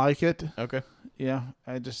didn't like it. Okay. Yeah,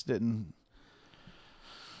 I just didn't.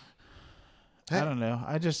 I don't know.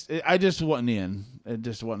 I just wasn't in. It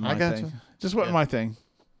just wasn't my thing. You. Just wasn't my thing.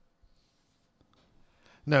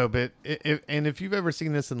 No, but if you've ever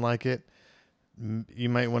seen this and like it, you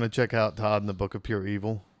might want to check out Todd and the Book of Pure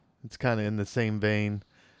Evil. It's kind of in the same vein.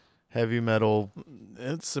 Heavy metal.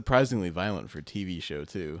 It's surprisingly violent for a TV show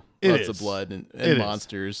too. It Lots is. of blood and It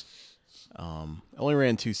monsters. Only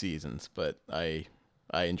ran 2 seasons, but I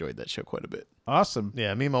enjoyed that show quite a bit. Awesome.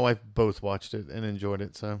 Yeah, me and my wife both watched it and enjoyed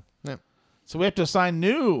it. So, yeah. So we have to assign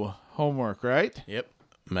new homework, right? Yep.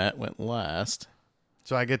 Matt went last.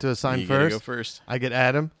 So I get to assign You gotta first. go first. I get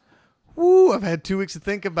Adam. Woo! I've had 2 weeks to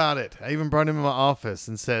think about it. I even brought him in my office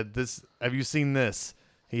and said, "This. Have you seen this?"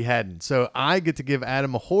 He hadn't. So I get to give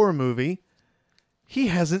Adam a horror movie he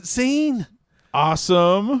hasn't seen.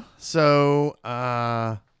 Awesome. So,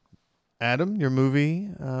 Adam, your movie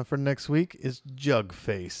for next week is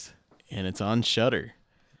Jugface. And it's on Shudder.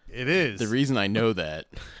 It is. The reason I know that,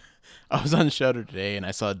 I was on Shudder today and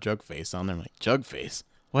I saw Jugface on there. I'm like, Jugface?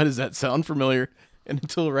 Why does that sound familiar? And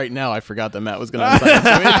until right now, I forgot that Matt was going to assign it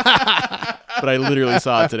to me. But I literally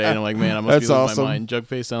saw it today and I'm like, man, I must be losing my mind.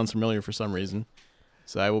 Jugface sounds familiar for some reason.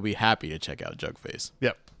 So I will be happy to check out Jugface.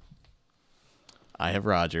 Yep. I have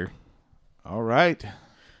Roger. All right.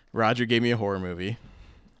 Roger gave me a horror movie.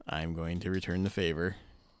 I'm going to return the favor.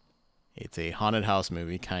 It's a haunted house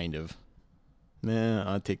movie, kind of. Nah,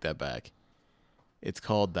 I'll take that back. It's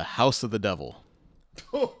called The House of the Devil.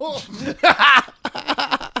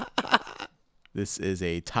 This is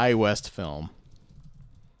a Ty West film.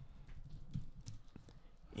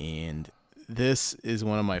 And this is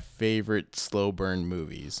one of my favorite slow burn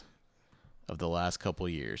movies of the last couple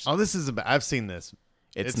years. Oh, this is I've seen this.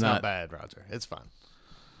 It's not bad, Roger. It's fun.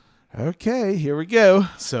 Okay, here we go.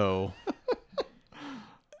 So,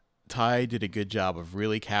 Ty did a good job of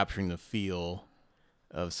really capturing the feel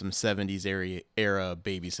of some 70s era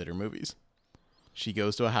babysitter movies. She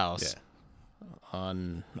goes to a house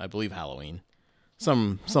on, I believe, Halloween.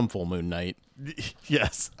 Some full moon night.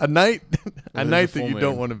 Yes. A night that you moon.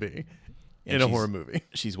 don't want to be in a horror movie.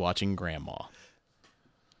 She's watching Grandma.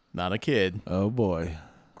 Not a kid. Oh, boy.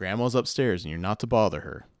 Grandma's upstairs, and you're not to bother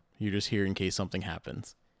her. You're just here in case something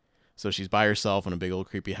happens. So she's by herself in a big old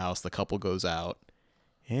creepy house. The couple goes out,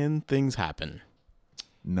 and things happen.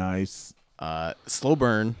 Nice. Slow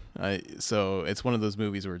burn. So it's one of those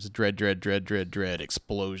movies where it's dread,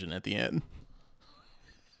 explosion at the end,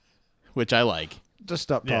 which I like. Just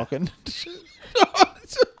stop talking.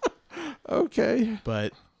 Okay.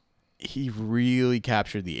 But he really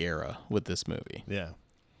captured the era with this movie. Yeah.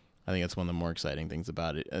 I think that's one of the more exciting things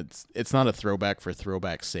about it. It's not a throwback for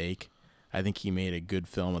throwback's sake. I think he made a good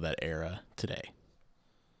film of that era today.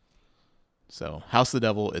 So, House of the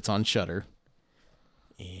Devil, it's on Shudder,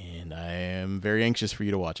 and I am very anxious for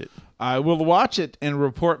you to watch it. I will watch it and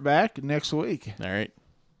report back next week. All right.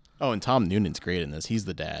 Oh, and Tom Noonan's great in this. He's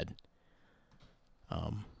the dad.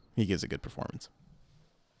 He gives a good performance.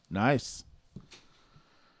 Nice.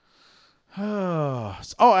 Oh,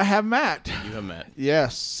 I have Matt. You have Matt.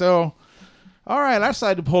 Yes. So, all right, I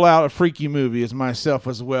decided to pull out a freaky movie as myself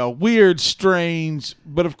as well. Weird, strange,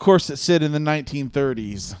 but of course it set in the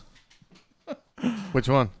 1930s. Which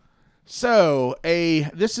one? So,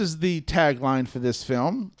 this is the tagline for this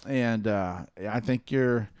film, and I think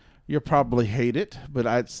you'll probably hate it, but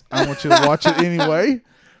I want you to watch it anyway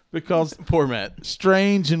because Poor Matt.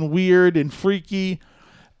 strange and weird and freaky.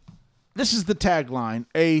 This is the tagline.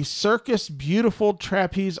 A circus beautiful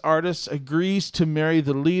trapeze artist agrees to marry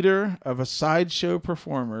the leader of a sideshow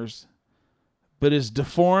performers, but his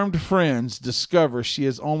deformed friends discover she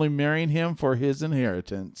is only marrying him for his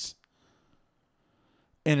inheritance.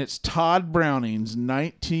 And it's Todd Browning's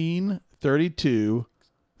 1932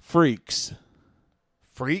 Freaks.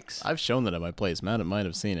 Freaks? I've shown that at my place. Matt might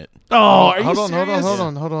have seen it Oh, are you hold on, serious? hold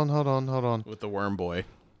on. with the worm boy.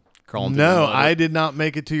 Crawling through No, the mud. I did not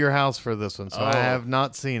make it to your house for this one, so I have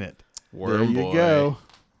not seen it. Worm There you boy. go.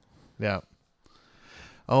 Yeah.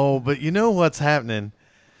 Oh, but you know what's happening?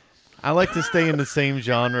 I like to stay in the same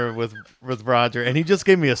genre with Roger, and he just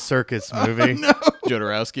gave me a circus movie.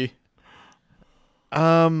 Jodorowsky.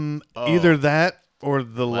 Either that or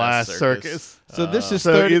the Last Circus. So this is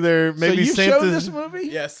So 30. either maybe so you showed Santa's- this movie?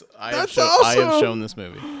 Yes, I That's have I have awesome. shown this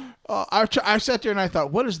movie. I sat there and I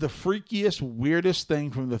thought, what is the freakiest, weirdest thing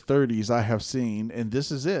from the 30s I have seen? And this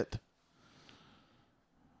is it.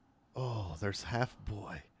 Oh, there's Half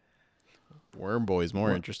Boy. Worm boy is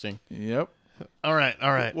more interesting. Yep. All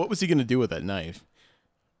right. What was he going to do with that knife?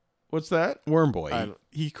 What's that? Worm boy. I-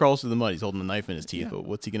 He crawls through the mud. He's holding a knife in his teeth. But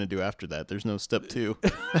what's he going to do after that? There's no step 2.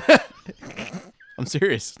 I'm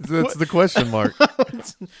serious. That's the question mark.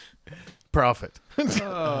 Profit.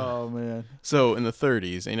 Oh, man. So in the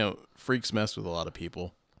 30s, freaks messed with a lot of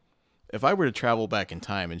people. If I were to travel back in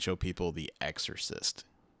time and show people The Exorcist,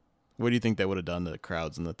 what do you think that would have done to the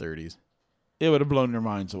crowds in the 30s? It would have blown their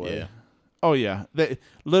minds away. Yeah. Oh, yeah.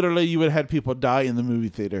 Literally, you would have had people die in the movie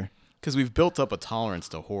theater. Because we've built up a tolerance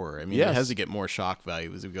to horror. I mean, Yes. it has to get more shock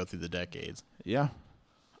value as we go through the decades. Yeah.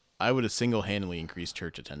 I would have single-handedly increased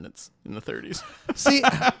church attendance in the 30s. See,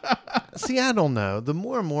 I don't know. The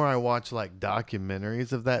more and more I watch like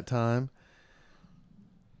documentaries of that time,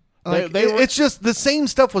 like, They were- it's just the same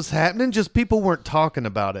stuff was happening. Just people weren't talking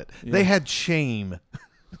about it. Yeah. They had shame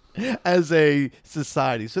as a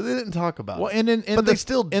society, so they didn't talk about Well, it. and but they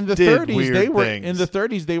still in the did 30s weird they were things. in the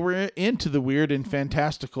 30s they were into the weird and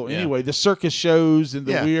fantastical. Yeah. Anyway, the circus shows and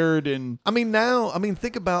the Yeah. weird and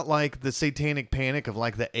Think about like the satanic panic of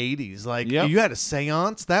like the 80s. Like Yep. you had a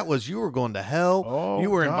seance, you were going to hell. Oh, you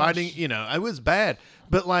were gosh. inviting, it was bad.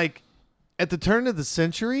 But like at the turn of the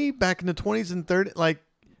century, back in the 20s and 30s, like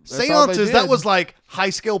That's all they seances, that did. was like high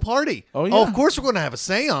scale party. Oh, yeah. of course we're going to have a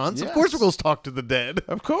seance. Of course Yes. we're going to talk to the dead.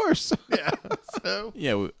 of course. Yeah. So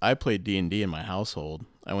Yeah, I played D&D in my household.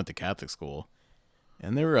 I went to Catholic school.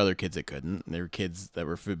 And there were other kids that couldn't. There were kids that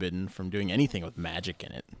were forbidden from doing anything with magic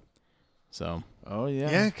in it. So, Oh yeah.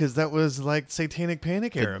 yeah, because that was like satanic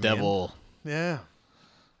panic the era. man. devil. Yeah.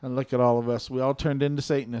 And look at all of us. We all turned into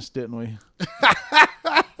Satanists, didn't we?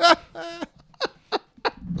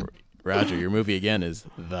 Roger, your movie again is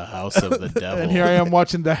The House of the Devil. And here I am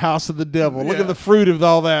watching The House of the Devil. Look Yeah. at the fruit of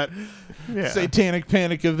all that Yeah. satanic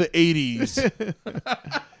panic of the 80s.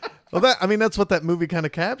 Well, that's what that movie kind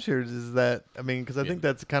of captures. Is that because I think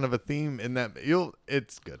that's kind of a theme in that.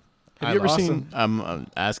 It's good. Have you ever Awesome. seen, I'm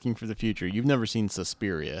asking for the future, you've never seen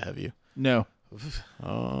Suspiria, have you? No.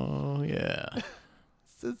 Oh, yeah.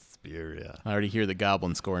 Suspiria. I already hear the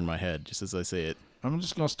goblin score in my head just as I say it. I'm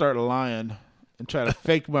just going to start lying and try to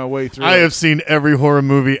fake my way through I it. have seen every horror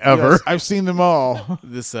movie ever. Yes, I've seen them all.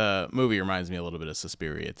 This movie reminds me a little bit of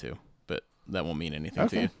Suspiria, too, but that won't mean anything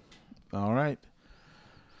to Okay. you. All right.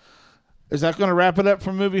 Is that going to wrap it up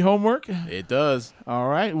for movie homework? It does. All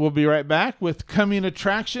right. We'll be right back with coming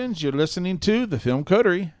attractions. You're listening to The Film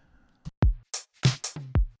Coterie.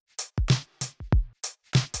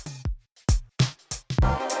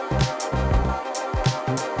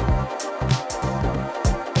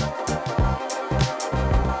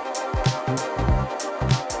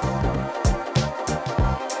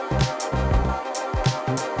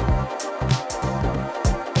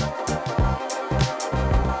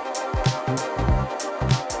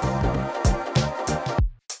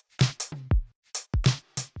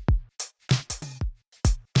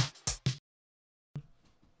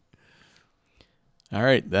 All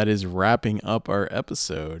right, that is wrapping up our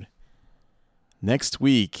episode. Next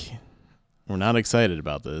week, we're not excited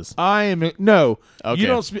about this. I am no. Okay. You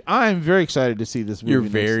don't. I am very excited to see this movie. You're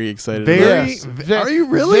very excited. Very- about Yes, Are you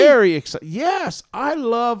really? very excited? Yes, I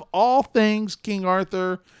love all things King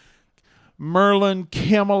Arthur, Merlin,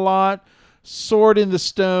 Camelot, Sword in the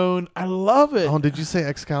Stone. I love it. Oh, did you say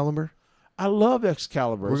Excalibur? I love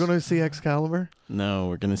Excalibur. We're going to see Excalibur? No,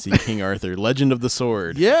 we're going to see King Arthur, Legend of the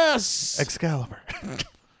Sword. Yes, Excalibur.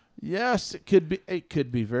 yes. It could be. It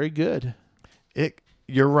could be very good.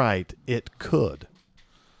 You're right. It could.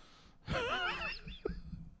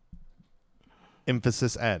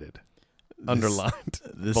 Emphasis added. Underlined.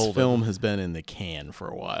 This Bolded. film has been in the can for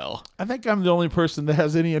a while. I think I'm the only person that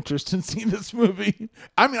has any interest in seeing this movie.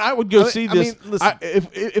 I mean, I would go see this. listen.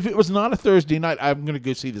 If it was not a Thursday night, I'm going to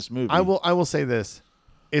go see this movie. I will say this.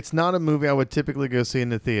 It's not a movie I would typically go see in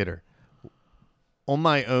the theater. On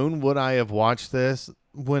my own, would I have watched this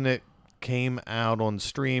when it came out on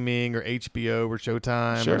streaming or HBO or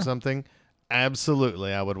Showtime Sure. or something?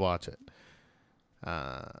 Absolutely, I would watch it.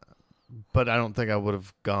 But I don't think I would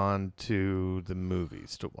have gone to the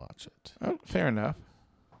movies to watch it. Oh, fair enough.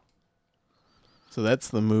 So that's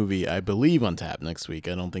the movie, I believe, on tap next week.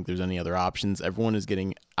 I don't think there's any other options. Everyone is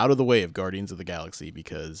getting out of the way of Guardians of the Galaxy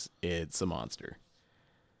because it's a monster.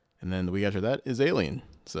 And then the week after that is Alien.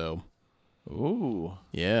 So, Ooh,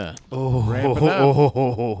 yeah. Ramping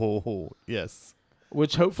up. Yes.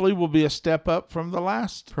 which hopefully will be a step up from the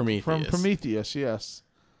last Prometheus. From Prometheus, yes.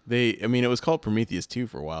 It was called Prometheus 2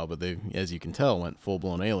 for a while, but they, as you can tell, went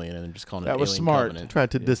full-blown Alien, and they're just calling it That Alien was smart. Covenant.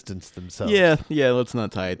 Tried to distance themselves. Yeah, let's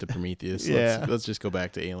not tie it to Prometheus. Yeah. Let's just go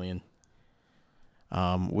back to Alien.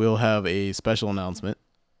 We'll have a special announcement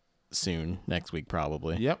soon, next week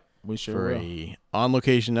probably. Yep, we sure For will. a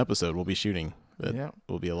on-location episode we'll be shooting. That Yep.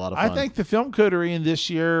 will be a lot of I fun. think the Film Coterie in this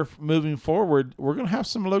year, moving forward, we're going to have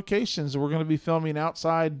some locations. We're going to be filming out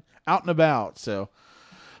and about. So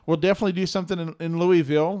we'll definitely do something in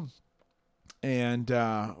Louisville. And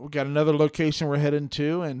we got another location we're heading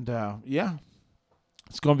to. And, yeah,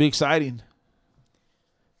 it's going to be exciting.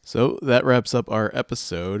 So that wraps up our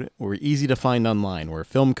episode. We're easy to find online. We're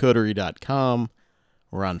filmcoterie.com.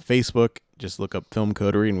 We're on Facebook. Just look up Film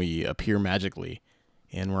Coterie and we appear magically.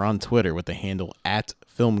 And we're on Twitter with the handle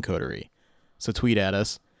 @FilmCoterie. So tweet at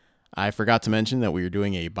us. I forgot to mention that we are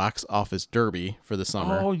doing a box office derby for the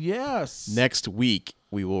summer. Oh, yes. Next week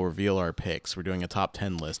we will reveal our picks. We're doing a top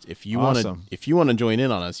 10 list. If you Awesome. want to join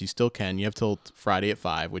in on us, you still can. You have till Friday at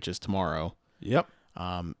 5, which is tomorrow. Yep.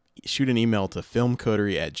 Shoot an email to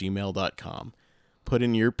filmcoterie@gmail.com. Put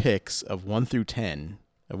in your picks of 1 through 10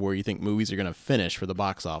 of where you think movies are going to finish for the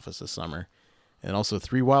box office this summer. And also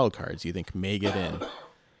 3 wild cards you think may get in.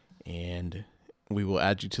 And we will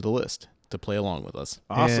add you to the list to play along with us.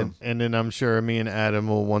 Awesome. And then I'm sure me and Adam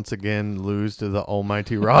will once again lose to the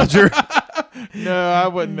almighty Roger. No, I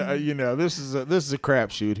wouldn't. This is a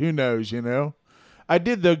crapshoot. Who knows? I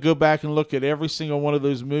did though go back and look at every single one of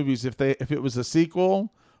those movies. If it was a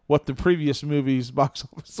sequel, what the previous movie's box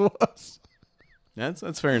office was.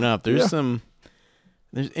 That's fair enough. There's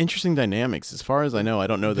interesting dynamics. As far as I know, I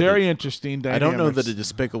don't know that Very interesting dynamics. I don't know that a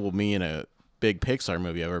Despicable Me and a big Pixar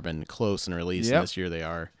movie have ever been close in release. And this year they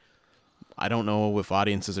are. I don't know if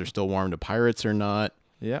audiences are still warm to pirates or not.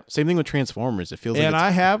 Yep. Same thing with Transformers. It feels And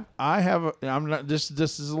like I'm not. This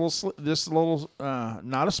is a little.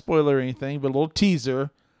 Not a spoiler or anything, but a little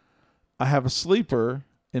teaser. I have a sleeper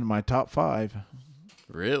in my top 5.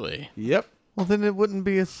 really. Yep. Well, then it wouldn't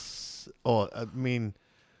be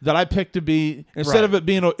That I picked to be instead of it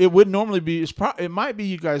being. It would normally be. It might be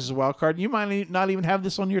you guys' wild card. You might not even have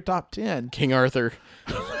this on your top 10. King Arthur.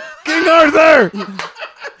 King Arthur!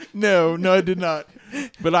 No, I did not.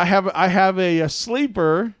 But I have a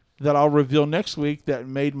sleeper that I'll reveal next week that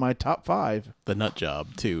made my top 5. The Nut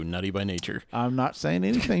Job, too. Nutty by Nature. I'm not saying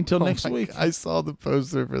anything till next week. I saw the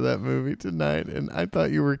poster for that movie tonight, and I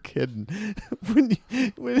thought you were kidding.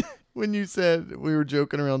 When you said we were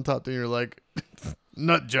joking around top 10, you're like,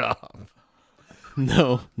 nut job.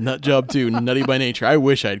 No, Nut Job 2. Nutty by Nature. I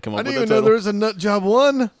wish I'd come up I with didn't a even know title. there was a nut job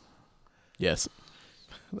 1. Yes.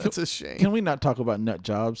 That's a shame. Can we not talk about nut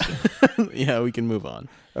jobs? Yeah, we can move on.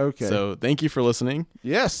 Okay. So thank you for listening,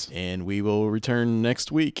 yes. and we will return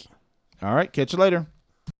next week. All right. Catch you later.